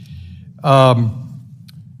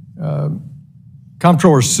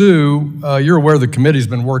 Comptroller Sue, you're aware the committee's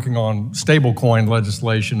been working on stablecoin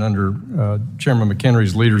legislation under Chairman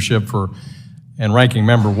McHenry's leadership and Ranking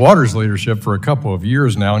Member Waters' leadership for a couple of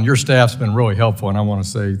years now, and your staff's been really helpful, and I want to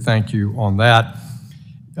say thank you on that.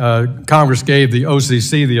 Congress gave the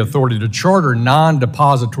OCC the authority to charter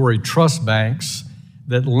non-depository trust banks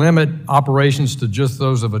that limit operations to just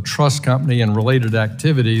those of a trust company and related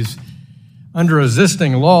activities. Under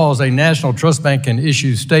existing laws, a national trust bank can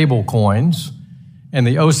issue stable coins, and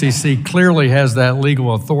the OCC clearly has that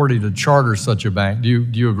legal authority to charter such a bank. Do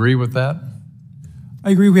you agree with that? I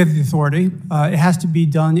agree we have the authority. It has to be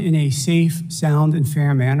done in a safe, sound, and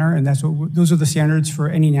fair manner, and those are the standards for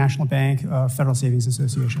any national bank, Federal Savings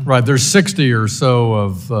Association. Right, there's 60 or so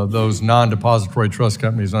of those non-depository trust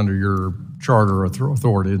companies under your charter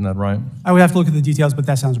authority, isn't that right? I would have to look at the details, but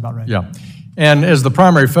that sounds about right. Yeah, and as the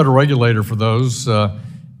primary federal regulator for those, do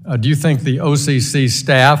you think the OCC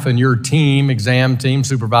staff and your team, exam team,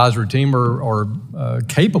 supervisory team, are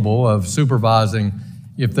capable of supervising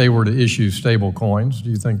if they were to issue stable coins? Do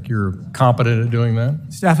you think you're competent at doing that?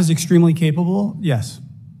 Staff is extremely capable, yes.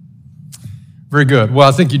 Very good. Well,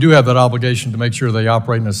 I think you do have that obligation to make sure they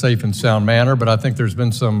operate in a safe and sound manner, but I think there's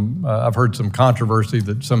been some, I've heard some controversy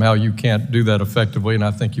that somehow you can't do that effectively, and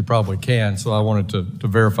I think you probably can, so I wanted to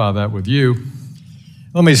verify that with you.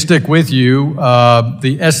 Let me stick with you.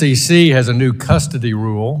 The SEC has a new custody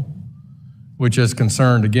rule, which has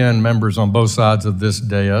concerned, again, members on both sides of this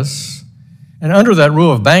dais. And under that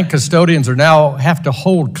rule, if bank custodians now have to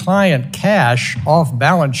hold client cash off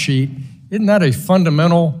balance sheet, isn't that a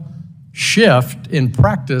fundamental shift in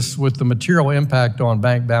practice with the material impact on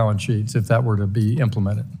bank balance sheets if that were to be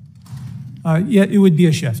implemented? Yeah, it would be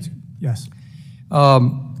a shift, yes.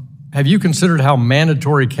 Have you considered how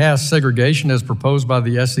mandatory cash segregation as proposed by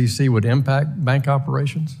the SEC would impact bank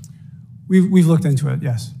operations? We've looked into it,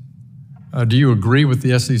 yes. Do you agree with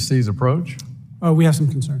the SEC's approach? We have some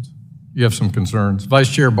concerns. You have some concerns.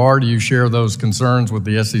 Vice Chair Barr, do you share those concerns with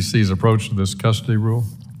the SEC's approach to this custody rule?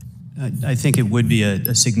 I think it would be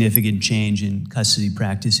a significant change in custody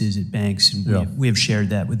practices at banks, and we have shared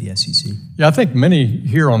that with the SEC. Yeah, I think many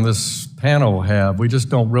here on this panel have. We just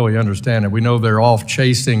don't really understand it. We know they're off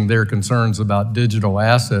chasing their concerns about digital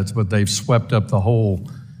assets, but they've swept up the whole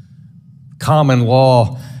common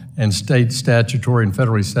law and state statutory and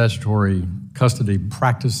federally statutory custody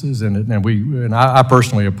practices in it, and I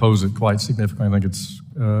personally oppose it quite significantly. I think it's,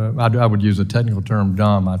 I would use a technical term,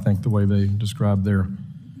 dumb, I think, the way they describe their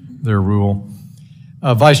rule.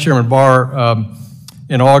 Vice Chairman Barr,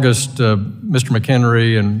 in August, Mr.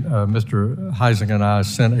 McHenry and Mr. Heising and I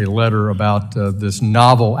sent a letter about this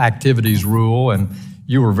novel activities rule, and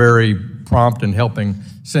you were very prompt in helping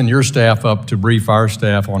send your staff up to brief our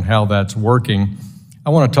staff on how that's working. I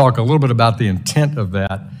want to talk a little bit about the intent of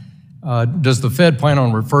that. Does the Fed plan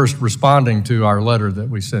on first responding to our letter that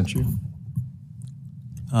we sent you?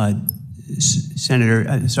 Mr.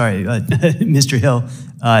 Hill,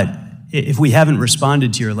 if we haven't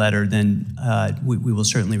responded to your letter, then we will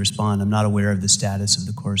certainly respond. I'm not aware of the status of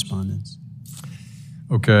the correspondence.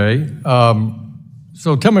 Okay.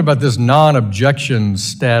 So tell me about this non-objection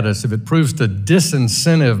status. If it proves to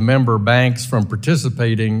disincentive member banks from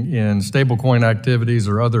participating in stablecoin activities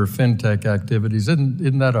or other fintech activities,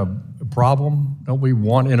 isn't that a problem? Don't we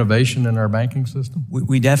want innovation in our banking system?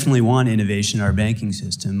 We definitely want innovation in our banking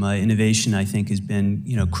system. Innovation, I think, has been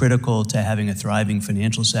critical to having a thriving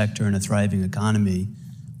financial sector and a thriving economy.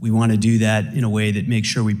 We want to do that in a way that makes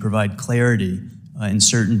sure we provide clarity and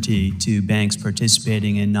certainty to banks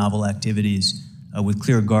participating in novel activities with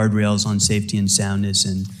clear guardrails on safety and soundness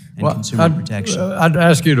and consumer protection. I'd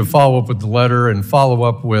ask you to follow up with the letter and follow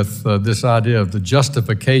up with this idea of the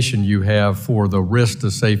justification you have for the risk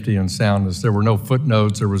to safety and soundness. There were no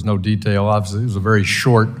footnotes, there was no detail. Obviously, it was a very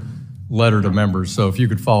short letter to members. So if you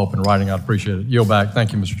could follow up in writing, I'd appreciate it. Yield back.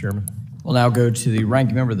 Thank you, Mr. Chairman. We'll now go to the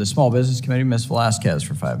ranking member of the Small Business Committee, Ms. Velasquez,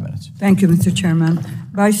 for 5 minutes. Thank you, Mr. Chairman.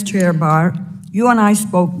 Vice Chair Barr, you and I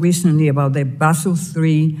spoke recently about the Basel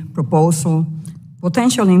III proposal,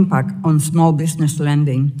 potential impact on small business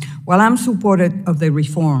lending. While I'm supportive of the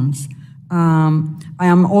reforms, I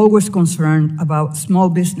am always concerned about small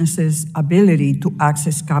businesses' ability to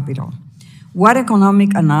access capital. What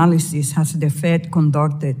economic analysis has the Fed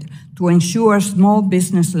conducted to ensure small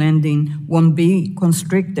business lending won't be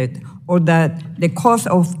constricted or that the cost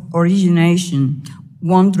of origination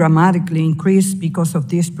won't dramatically increase because of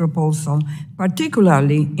this proposal,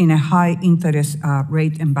 particularly in a high interest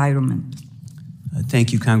rate environment?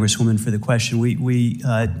 Thank you, Congresswoman, for the question. We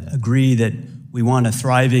agree that we want a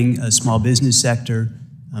thriving small business sector.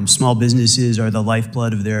 Small businesses are the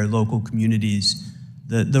lifeblood of their local communities.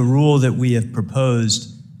 The rule that we have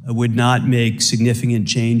proposed would not make significant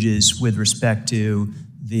changes with respect to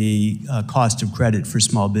the cost of credit for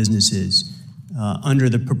small businesses. Under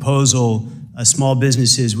the proposal, small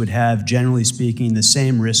businesses would have, generally speaking, the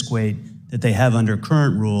same risk weight that they have under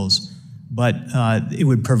current rules, but it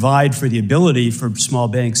would provide for the ability for small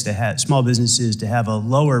businesses to have a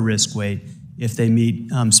lower risk weight if they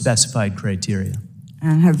meet specified criteria.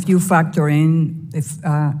 And have you factored in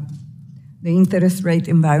the interest rate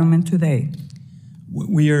environment today?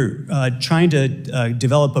 We are trying to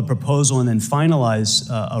develop a proposal and then finalize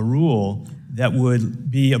a rule that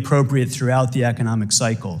would be appropriate throughout the economic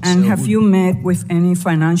cycle. And have you met with any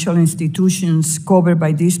financial institutions covered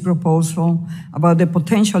by this proposal about the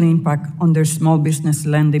potential impact on their small business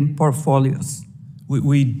lending portfolios?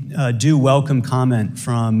 We do welcome comment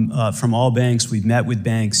from all banks. We've met with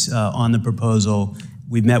banks on the proposal.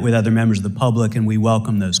 We've met with other members of the public, and we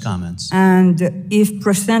welcome those comments. And if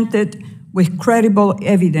presented with credible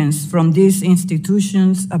evidence from these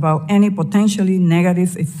institutions about any potentially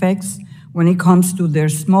negative effects when it comes to their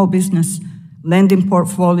small business lending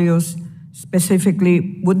portfolios,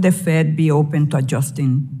 specifically, would the Fed be open to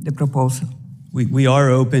adjusting the proposal? We are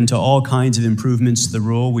open to all kinds of improvements to the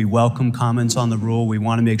rule. We welcome comments on the rule. We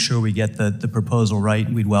want to make sure we get the proposal right.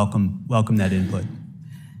 We'd welcome that input.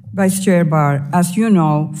 Vice Chair Barr, as you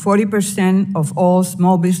know, 40% of all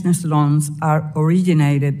small business loans are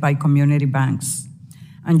originated by community banks.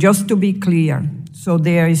 And just to be clear, so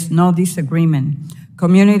there is no disagreement,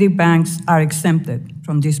 community banks are exempted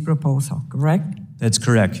from this proposal, correct? That's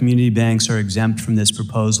correct. Community banks are exempt from this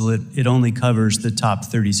proposal. It only covers the top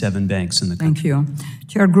 37 banks in the country. Thank you.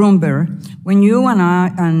 Chair Gruenberg, when you and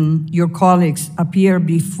I and your colleagues appeared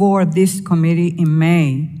before this committee in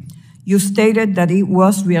May, you stated that it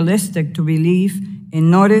was realistic to believe a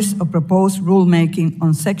notice of proposed rulemaking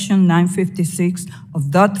on Section 956 of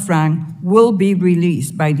Dodd-Frank will be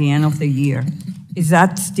released by the end of the year. Is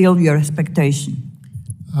that still your expectation?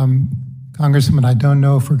 Congressman, I don't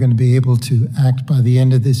know if we're going to be able to act by the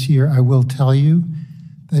end of this year. I will tell you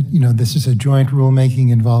that, this is a joint rulemaking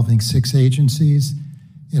involving 6 agencies.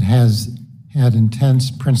 It has had intense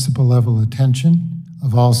principal level attention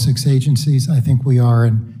of all 6 agencies. I think we are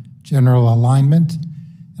in general alignment,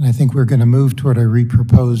 and I think we're going to move toward a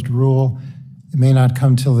reproposed rule. It may not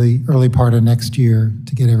come till the early part of next year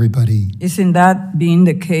to get everybody. Isn't that been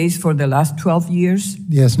the case for the last 12 years?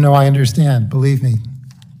 Yes, no, I understand. Believe me.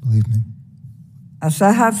 Believe me. As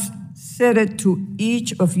I have said it to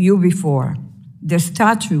each of you before, the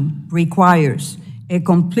statute requires a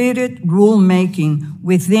completed rulemaking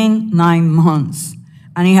within 9 months,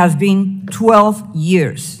 and it has been 12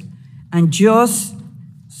 years. And just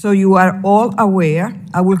so you are all aware,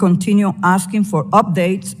 I will continue asking for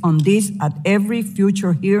updates on this at every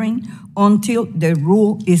future hearing until the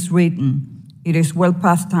rule is written. It is well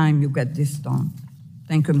past time you get this done.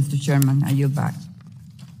 Thank you, Mr. Chairman. I yield back.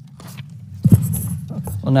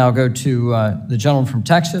 We'll now go to the gentleman from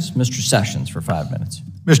Texas, Mr. Sessions, for 5 minutes.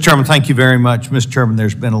 Mr. Chairman, thank you very much. Mr. Chairman,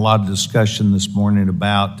 there's been a lot of discussion this morning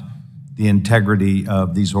about the integrity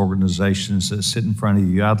of these organizations that sit in front of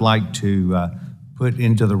you. I'd like to put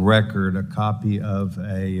into the record a copy of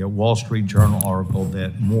a Wall Street Journal article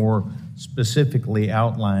that more specifically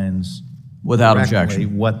outlines without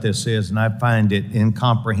objection what this is, and I find it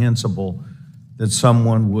incomprehensible that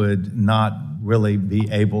someone would not really be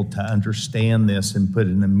able to understand this and put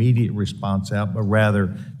an immediate response out, but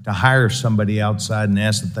rather to hire somebody outside and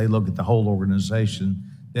ask that they look at the whole organization.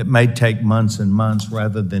 It may take months and months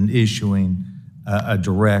rather than issuing a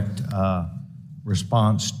direct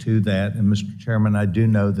response to that. And Mr. Chairman, I do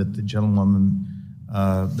know that the gentlewoman,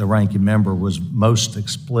 the ranking member, was most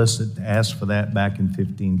explicit to ask for that back in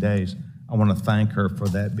 15 days. I want to thank her for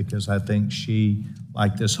that because I think she,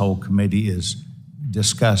 like this whole committee, is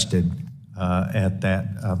disgusted at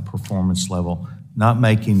that performance level. Not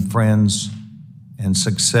making friends and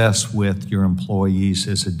success with your employees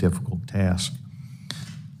is a difficult task.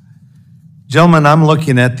 Gentlemen, I'm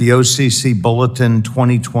looking at the OCC Bulletin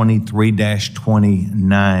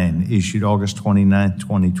 2023-29, issued August 29,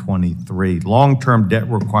 2023. Long-term debt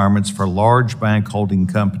requirements for large bank holding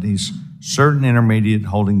companies, certain intermediate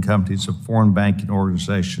holding companies of foreign banking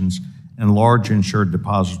organizations, and large insured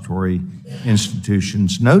depository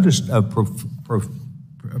institutions. Notice of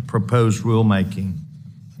proposed rulemaking.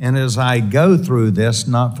 And as I go through this,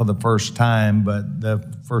 not for the first time, but the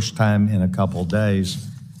first time in a couple days,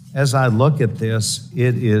 as I look at this,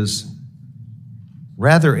 it is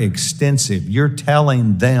rather extensive. You're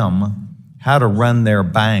telling them how to run their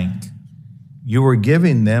bank. You are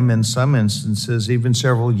giving them, in some instances, even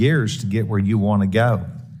several years to get where you want to go.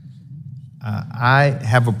 I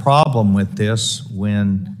have a problem with this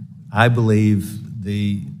when I believe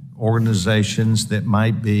the organizations that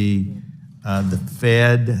might be the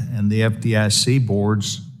Fed and the FDIC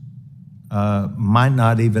boards might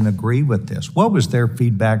not even agree with this. What was their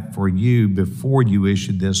feedback for you before you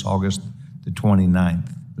issued this August the 29th?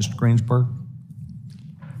 Mr. Gruenberg?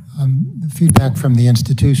 The feedback from the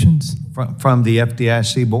institutions? From the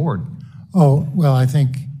FDIC board. Oh, well, I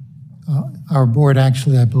think our board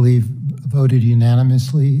actually, I believe, voted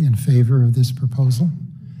unanimously in favor of this proposal.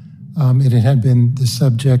 It had been the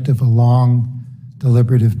subject of a long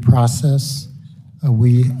deliberative process.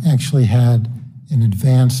 We actually had an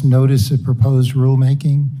advance notice of proposed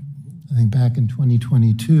rulemaking, I think back in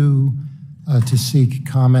 2022, to seek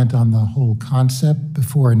comment on the whole concept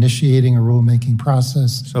before initiating a rulemaking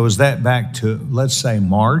process. So is that back to, let's say,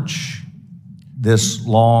 March, this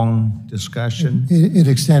long discussion? It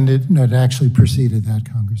extended, no, it actually preceded that,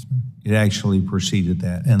 Congressman. It actually preceded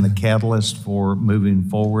that. And the catalyst for moving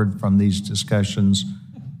forward from these discussions,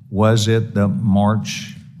 was it the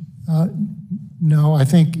March? No, I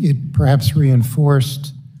think it perhaps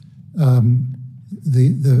reinforced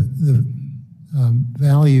the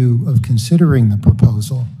value of considering the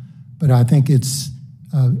proposal, but I think it's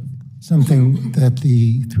something that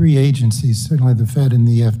the three agencies, certainly the Fed and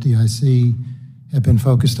the FDIC, have been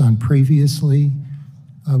focused on previously.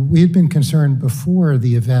 We had been concerned before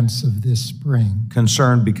the events of this spring.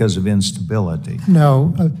 Concerned because of instability?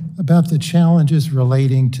 No, about the challenges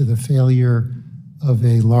relating to the failure of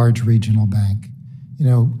a large regional bank. You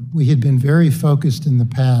know, we had been very focused in the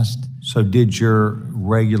past. So did your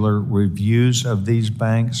regular reviews of these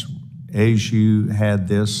banks, as you had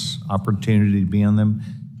this opportunity to be on them,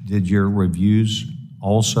 did your reviews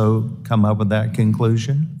also come up with that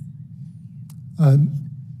conclusion?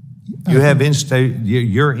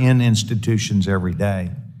 You're in institutions every day.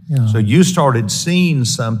 Yeah. So you started seeing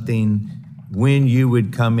something when you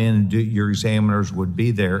would come in and your examiners would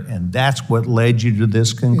be there, and that's what led you to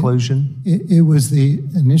this conclusion? It was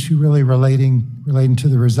an issue really relating to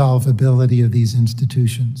the resolvability of these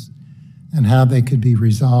institutions and how they could be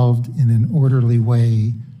resolved in an orderly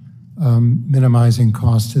way, minimizing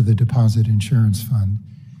costs to the deposit insurance fund.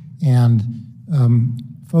 And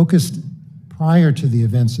focused prior to the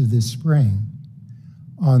events of this spring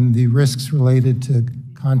on the risks related to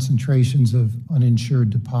concentrations of uninsured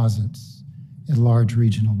deposits at large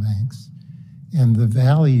regional banks, and the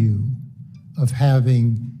value of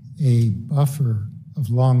having a buffer of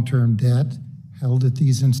long-term debt held at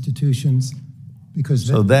these institutions, because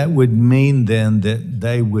so that would mean then that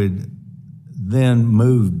they would then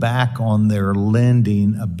move back on their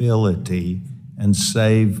lending ability and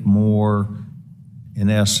save more, in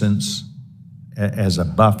essence, as a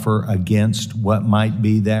buffer against what might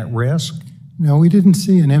be that risk? No, we didn't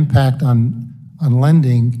see an impact on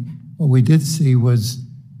lending. What we did see was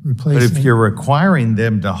replacing. But if you're requiring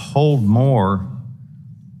them to hold more,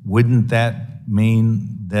 wouldn't that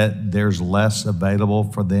mean that there's less available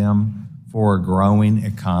for them for a growing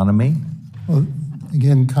economy? Well,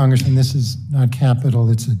 again, Congressman, this is not capital,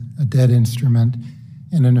 it's a debt instrument.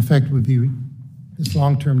 And in effect would be, this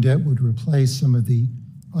long-term debt would replace some of the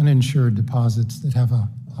uninsured deposits that have a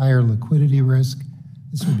higher liquidity risk.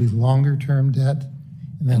 This would be longer-term debt,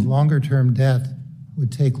 and that longer-term debt would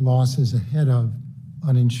take losses ahead of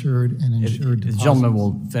uninsured and insured deposits. The gentleman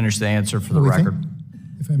will finish the answer for the record.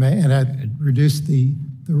 If I may, and I'd reduce the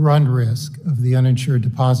run risk of the uninsured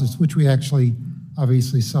deposits, which we actually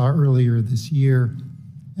obviously saw earlier this year,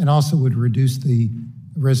 and also would reduce the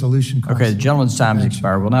resolution. Okay, the gentleman's time has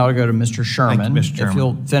expired. We'll now go to Mr. Sherman. Mr. Chairman. If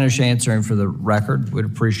you'll finish answering for the record, we'd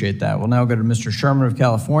appreciate that. We'll now go to Mr. Sherman of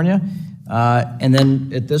California. And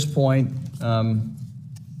then at this point,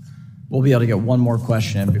 we'll be able to get one more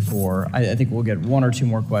question in before, I think we'll get one or two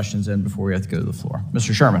more questions in before we have to go to the floor.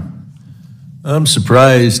 Mr. Sherman. I'm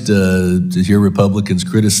surprised to hear Republicans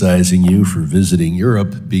criticizing you for visiting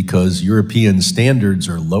Europe, because European standards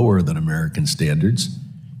are lower than American standards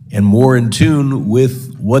and more in tune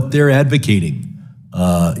with what they're advocating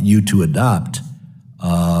you to adopt.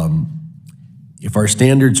 If our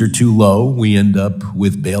standards are too low, we end up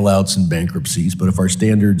with bailouts and bankruptcies, but if our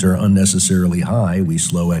standards are unnecessarily high, we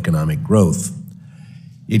slow economic growth.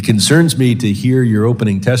 It concerns me to hear your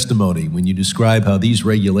opening testimony when you describe how these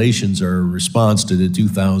regulations are a response to the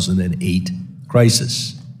 2008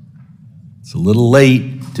 crisis. It's a little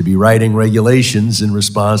late to be writing regulations in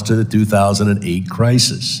response to the 2008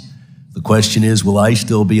 crisis. The question is, will I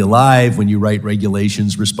still be alive when you write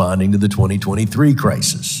regulations responding to the 2023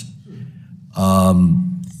 crisis?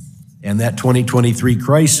 And that 2023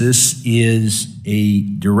 crisis is a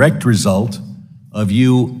direct result of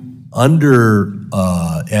you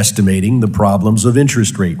underestimating the problems of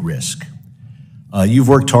interest rate risk. You've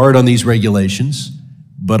worked hard on these regulations,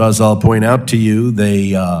 but as I'll point out to you,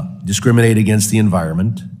 they discriminate against the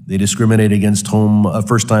environment, they discriminate against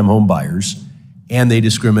first-time home buyers, and they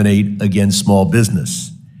discriminate against small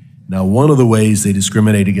business. Now, one of the ways they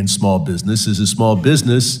discriminate against small business is a small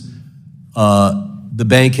business, the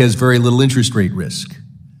bank has very little interest rate risk.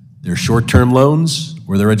 They're short-term loans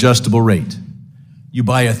or they're adjustable rate. You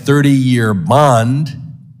buy a 30-year bond,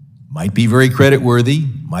 might be very creditworthy,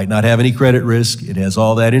 might not have any credit risk, it has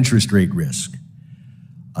all that interest rate risk.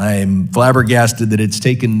 I'm flabbergasted that it's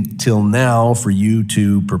taken till now for you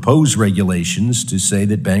to propose regulations to say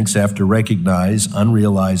that banks have to recognize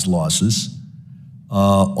unrealized losses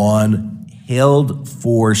on held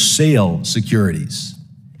for sale securities.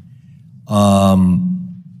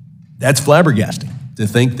 That's flabbergasting, to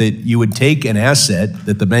think that you would take an asset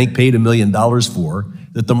that the bank paid $1 million for,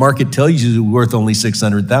 that the market tells you is worth only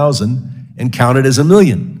 $600,000, and count it as $1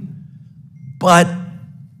 million. But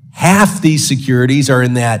half these securities are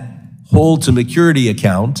in that hold to maturity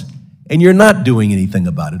account, and you're not doing anything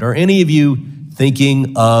about it. Are any of you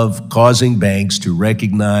thinking of causing banks to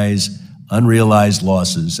recognize unrealized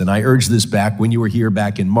losses? And I urged this back when you were here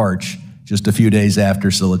back in March, just a few days after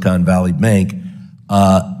Silicon Valley Bank,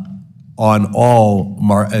 on all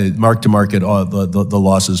mark-to-market, the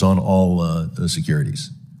losses on all the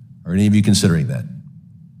securities. Are any of you considering that?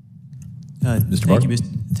 Mr. Barr?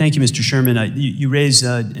 Thank you, Mr. Sherman. You raise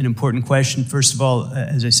an important question. First of all,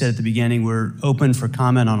 as I said at the beginning, we're open for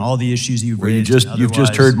comment on all the issues you've raised. You've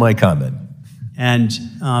just heard my comment. And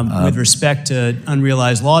with respect to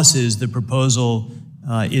unrealized losses, the proposal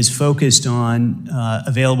is focused on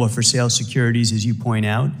available for sale securities, as you point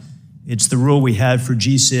out. It's the rule we have for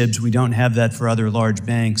GSIBs. We don't have that for other large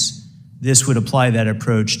banks. This would apply that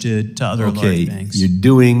approach to other large banks. You're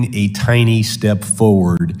doing a tiny step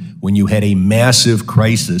forward when you had a massive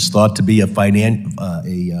crisis thought to be a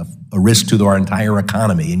risk to our entire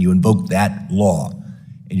economy, and you invoked that law.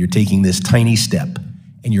 And you're taking this tiny step,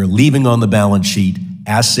 and you're leaving on the balance sheet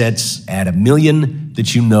assets at $1 million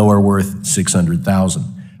that you know are worth $600,000.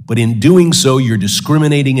 But in doing so, you're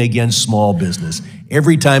discriminating against small business.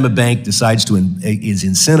 Every time a bank decides is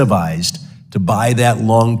incentivized to buy that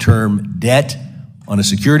long-term debt on a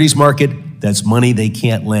securities market, that's money they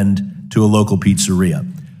can't lend to a local pizzeria.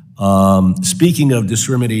 Speaking of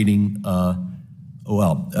discriminating,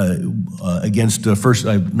 against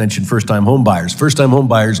I mentioned first-time home buyers. First-time home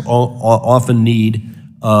buyers often need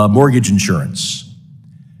mortgage insurance.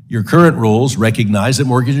 Your current rules recognize that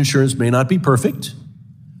mortgage insurance may not be perfect,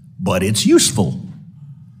 but it's useful.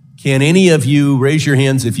 Can any of you raise your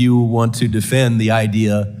hands if you want to defend the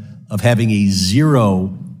idea of having a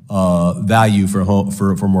zero value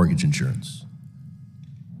for mortgage insurance?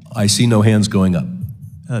 I see no hands going up.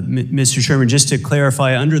 Mr. Sherman, just to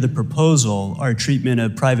clarify, under the proposal, our treatment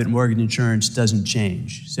of private mortgage insurance doesn't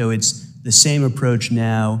change. So it's the same approach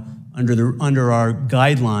now. Under our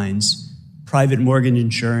guidelines, private mortgage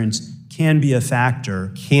insurance can be a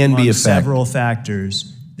factor. Several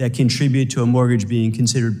factors that contribute to a mortgage being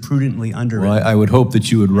considered prudently underwritten. Well, I would hope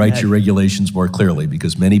that you would write your regulations more clearly,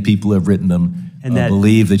 because many people have written them and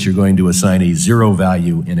believe that you're going to assign a zero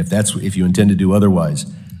value, and if you intend to do otherwise.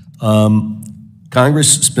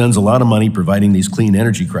 Congress spends a lot of money providing these clean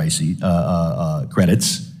energy credits,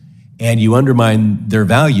 and you undermine their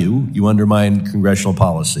value, you undermine congressional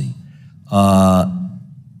policy.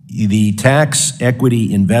 The tax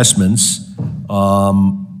equity investments,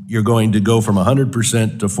 you're going to go from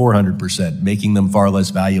 100% to 400%, making them far less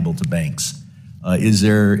valuable to banks. Is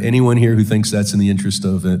there anyone here who thinks that's in the interest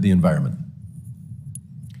of the environment?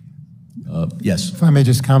 Yes. If I may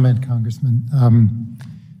just comment, Congressman.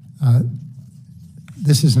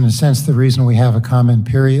 This is, in a sense, the reason we have a comment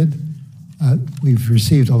period. We've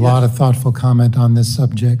received a lot of thoughtful comment on this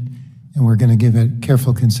subject, and we're going to give it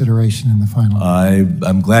careful consideration in the final.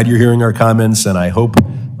 I'm glad you're hearing our comments, and I hope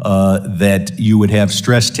that you would have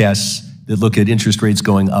stress tests that look at interest rates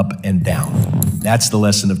going up and down. That's the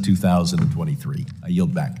lesson of 2023. I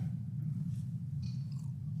yield back.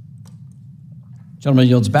 Gentleman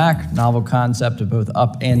yields back. Novel concept of both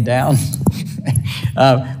up and down.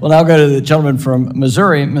 We'll now go to the gentleman from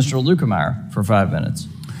Missouri, Mr. Lukemeyer, for 5 minutes.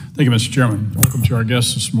 Thank you, Mr. Chairman. Welcome to our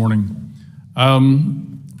guests this morning.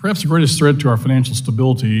 Perhaps the greatest threat to our financial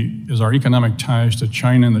stability is our economic ties to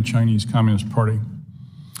China and the Chinese Communist Party.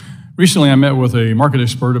 Recently, I met with a market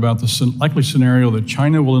expert about the likely scenario that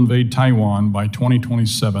China will invade Taiwan by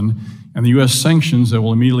 2027 and the U.S. sanctions that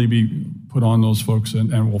will immediately be put on those folks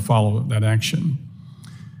and will follow that action.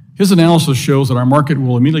 His analysis shows that our market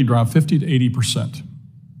will immediately drop 50 to 80%.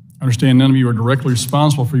 I understand none of you are directly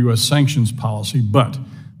responsible for U.S. sanctions policy, but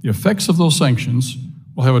the effects of those sanctions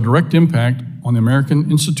will have a direct impact on the American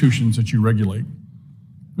institutions that you regulate.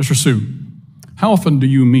 Mr. Su, how often do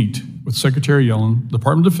you meet with Secretary Yellen,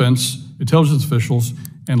 Department of Defense, intelligence officials,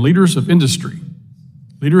 and leaders of industry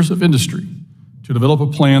to develop a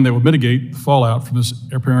plan that will mitigate the fallout from this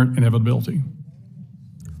apparent inevitability?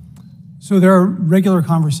 So there are regular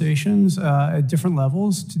conversations at different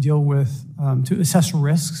levels to deal with, to assess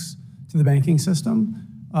risks to the banking system.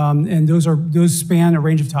 And those span a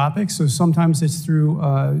range of topics. So sometimes it's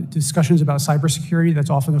through discussions about cybersecurity.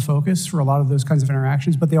 That's often a focus for a lot of those kinds of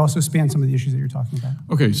interactions, but they also span some of the issues that you're talking about.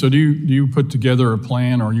 Okay, so do you put together a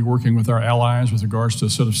plan, or are you working with our allies with regards to a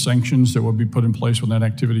set of sanctions that will be put in place when that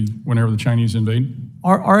activity, whenever the Chinese invade?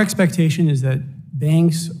 Our expectation is that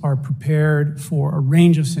banks are prepared for a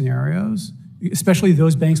range of scenarios, especially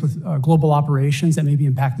those banks with global operations that may be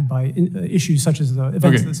impacted by issues such as the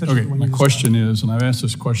events. My question is, and I've asked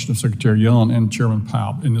this question of Secretary Yellen and Chairman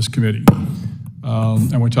Powell in this committee,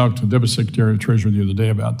 and we talked to the Deputy Secretary of Treasury the other day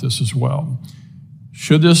about this as well.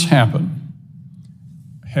 Should this happen,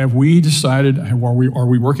 have we decided, are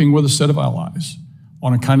we working with a set of allies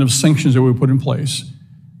on a kind of sanctions that we put in place?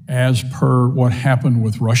 As per what happened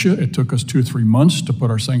with Russia, it took us 2 or 3 months to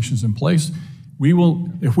put our sanctions in place. We will,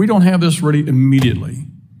 if we don't have this ready immediately,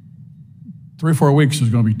 3 or 4 weeks is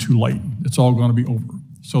going to be too late. It's all going to be over.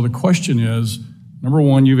 So the question is, number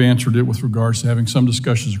one, you've answered it with regards to having some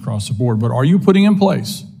discussions across the board, but are you putting in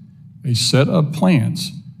place a set of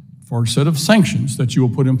plans for a set of sanctions that you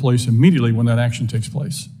will put in place immediately when that action takes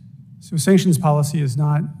place? So sanctions policy is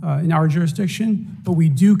not in our jurisdiction, but we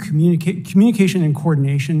do communication and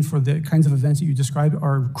coordination for the kinds of events that you described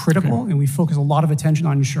are critical, and we focus a lot of attention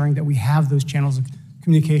on ensuring that we have those channels of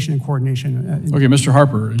communication and coordination. Okay, Mr.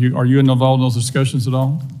 Harper, are you involved in those discussions at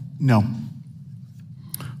all? No.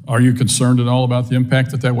 Are you concerned at all about the impact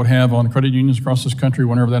that that would have on credit unions across this country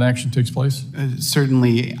whenever that action takes place?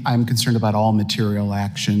 Certainly, I'm concerned about all material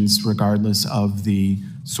actions, regardless of the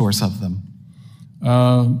source of them.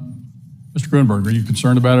 Mr. Gruenberg, are you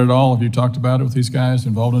concerned about it at all? Have you talked about it with these guys,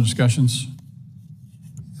 involved in discussions?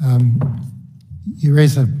 You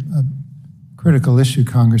raise a critical issue,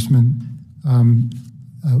 Congressman.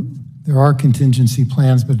 There are contingency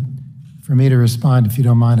plans, but for me to respond, if you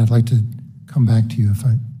don't mind, I'd like to come back to you if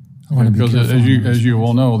I want to be careful. Because as you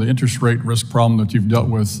all know, the interest rate risk problem that you've dealt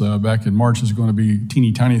with back in March is going to be a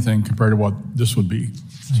teeny tiny thing compared to what this would be.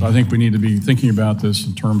 So I think we need to be thinking about this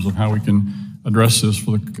in terms of how we can address this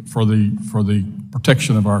for the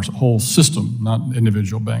protection of our whole system, not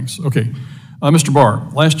individual banks. Okay, Mr. Barr,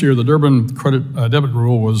 last year the Durbin credit debit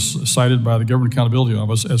rule was cited by the Government Accountability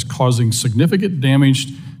Office as causing significant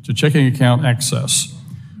damage to checking account access.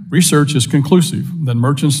 Research is conclusive that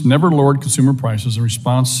merchants never lowered consumer prices in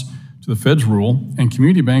response to the Fed's rule, and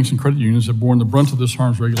community banks and credit unions have borne the brunt of this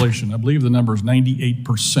harms regulation. I believe the number is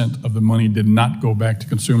 98% of the money did not go back to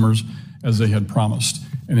consumers as they had promised.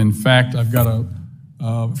 And in fact, I've got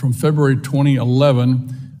from February 2011,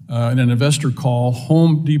 in an investor call,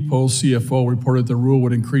 Home Depot CFO reported the rule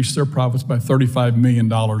would increase their profits by $35 million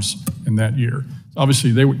in that year.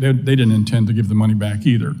 Obviously, they didn't intend to give the money back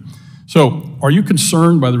either. So are you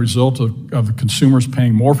concerned by the result of consumers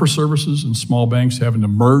paying more for services and small banks having to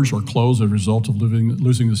merge or close as a result of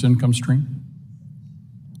losing this income stream?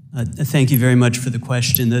 Thank you very much for the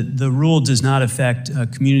question. The rule does not affect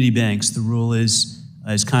community banks. The rule is,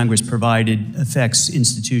 as Congress provided, affects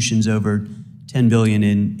institutions over $10 billion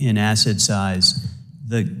in asset size.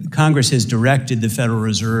 the Congress has directed the Federal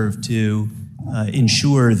Reserve to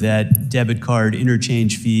ensure that debit card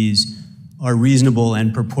interchange fees are reasonable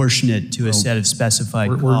and proportionate to a set of specified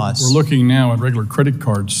costs. We're looking now at regular credit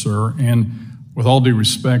cards, sir, and with all due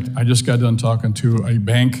respect, I just got done talking to a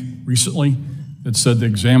bank recently that said the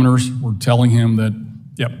examiners were telling him that,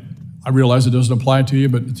 yep, I realize it doesn't apply to you,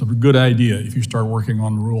 but it's a good idea if you start working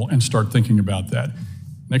on the rule and start thinking about that.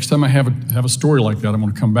 Next time I have a story like that, I'm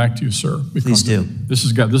going to come back to you, sir. Please do. This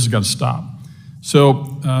has got to stop. So,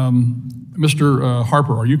 Mr.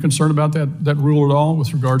 Harper, are you concerned about that rule at all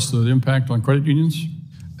with regards to the impact on credit unions?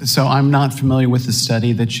 So I'm not familiar with the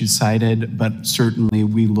study that you cited, but certainly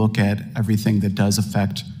we look at everything that does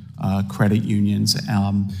affect credit unions.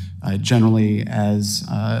 Generally, as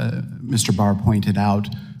Mr. Barr pointed out,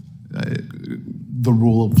 the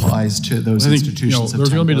rule applies to those institutions. There's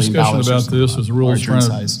going to be discussion about this as the rules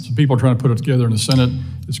some people are trying to put it together in the Senate.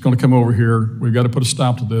 It's going to come over here. We've got to put a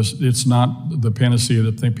stop to this. It's not the panacea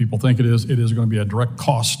that people think it is. It is going to be a direct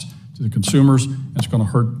cost to the consumers. And it's going to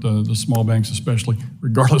hurt the small banks especially,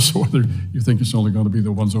 regardless of whether you think it's only going to be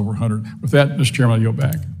the ones over 100. With that, Mr. Chairman, I yield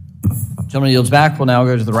back. Gentleman yields back. We'll now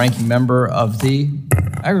go to the ranking member of the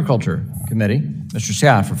Agriculture Committee, Mr.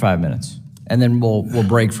 Scott, for 5 minutes. And then we'll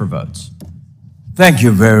break for votes. Thank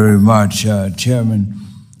you very much, Chairman.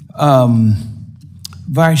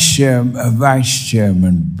 Vice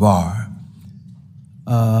Chairman Barr,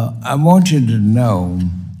 I want you to know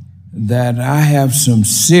that I have some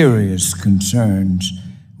serious concerns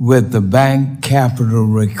with the bank capital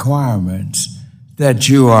requirements that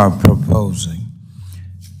you are proposing.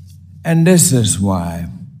 And this is why,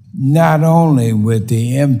 not only with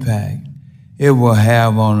the impact it will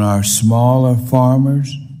have on our smaller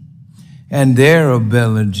farmers and their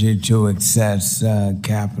ability to access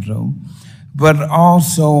capital, but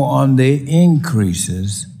also on the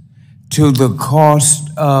increases to the cost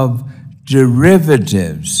of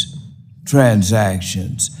derivatives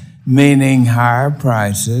transactions, meaning higher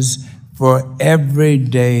prices for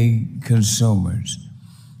everyday consumers.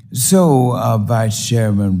 So, Vice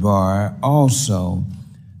Chairman Barr, also,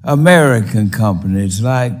 American companies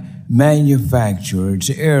like manufacturers,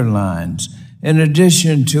 airlines, in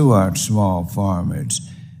addition to our small farmers,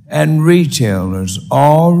 and retailers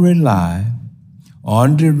all rely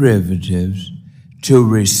on derivatives to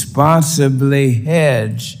responsibly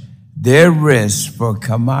hedge their risk for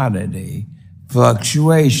commodity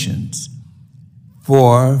fluctuations,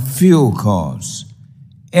 for fuel costs,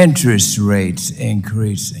 interest rates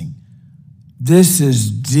increasing. This is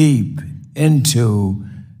deep into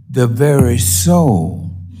the very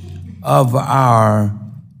soul of our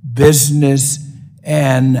business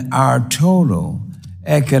and our total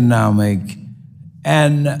economic,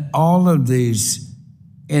 and all of these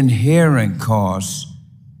inherent costs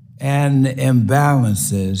and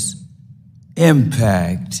imbalances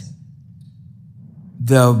impact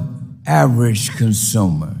the average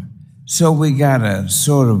consumer. So we got a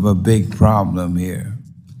sort of a big problem here.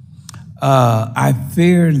 I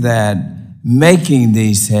fear that making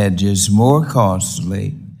these hedges more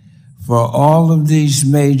costly for all of these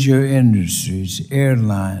major industries,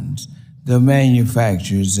 airlines, the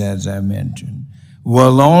manufacturers, as I mentioned,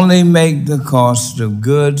 will only make the cost of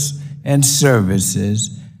goods and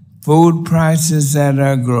services, food prices at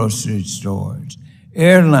our grocery stores,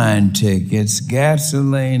 airline tickets,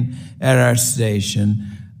 gasoline at our station,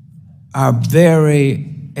 our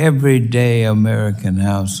very everyday American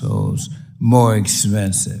households more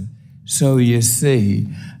expensive. So you see,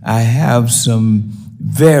 I have some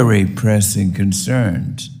very pressing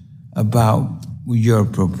concerns about your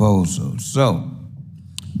proposal. So,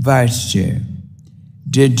 Vice Chair,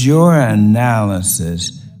 did your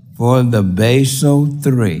analysis for the Basel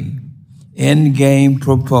III endgame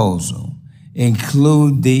proposal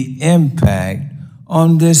include the impact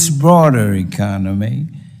on this broader economy?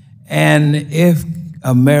 And if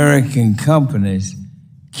American companies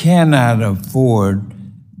cannot afford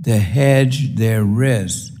to hedge their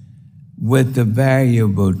risk with the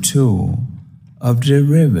valuable tool of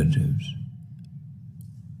derivatives?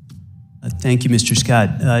 Thank you, Mr.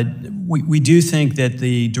 Scott. We do think that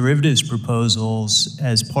the derivatives proposals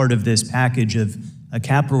as part of this package of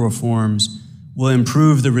capital reforms will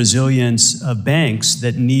improve the resilience of banks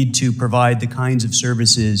that need to provide the kinds of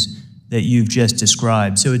services that you've just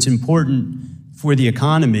described. So it's important for the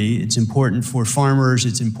economy, it's important for farmers,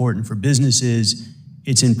 it's important for businesses,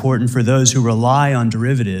 it's important for those who rely on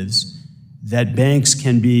derivatives that banks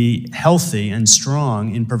can be healthy and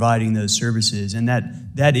strong in providing those services. And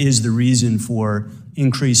that is the reason for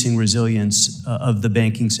increasing resilience of the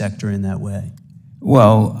banking sector in that way.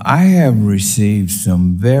 Well, I have received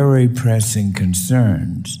some very pressing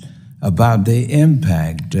concerns about the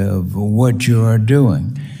impact of what you are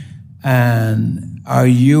doing. And are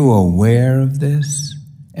you aware of this?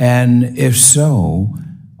 And if so,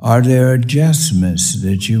 are there adjustments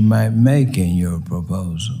that you might make in your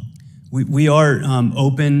proposal? We are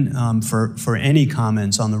open for any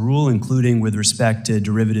comments on the rule, including with respect to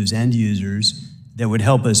derivatives end users, that would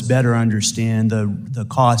help us better understand the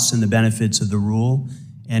costs and the benefits of the rule.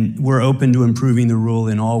 And we're open to improving the rule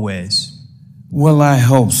in all ways. Well, I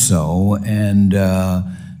hope so. And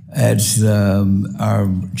as our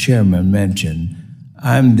chairman mentioned,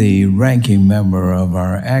 I'm the ranking member of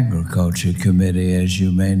our Agriculture Committee, as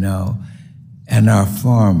you may know, and our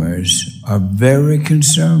farmers are very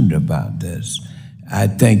concerned about this. I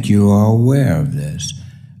think you are aware of this,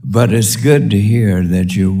 but it's good to hear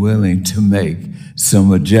that you're willing to make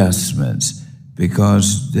some adjustments,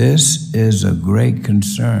 because this is a great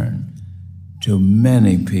concern to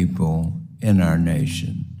many people in our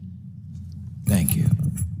nation. Thank you.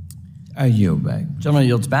 I yield back. Gentleman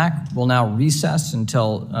yields back. We'll now recess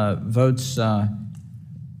until votes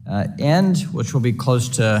end, which will be close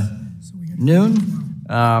to noon.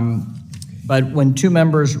 But when two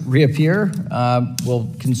members reappear,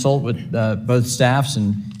 we'll consult with both staffs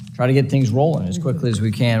and try to get things rolling as quickly as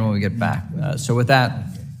we can when we get back. So with that,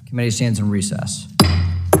 committee stands in recess.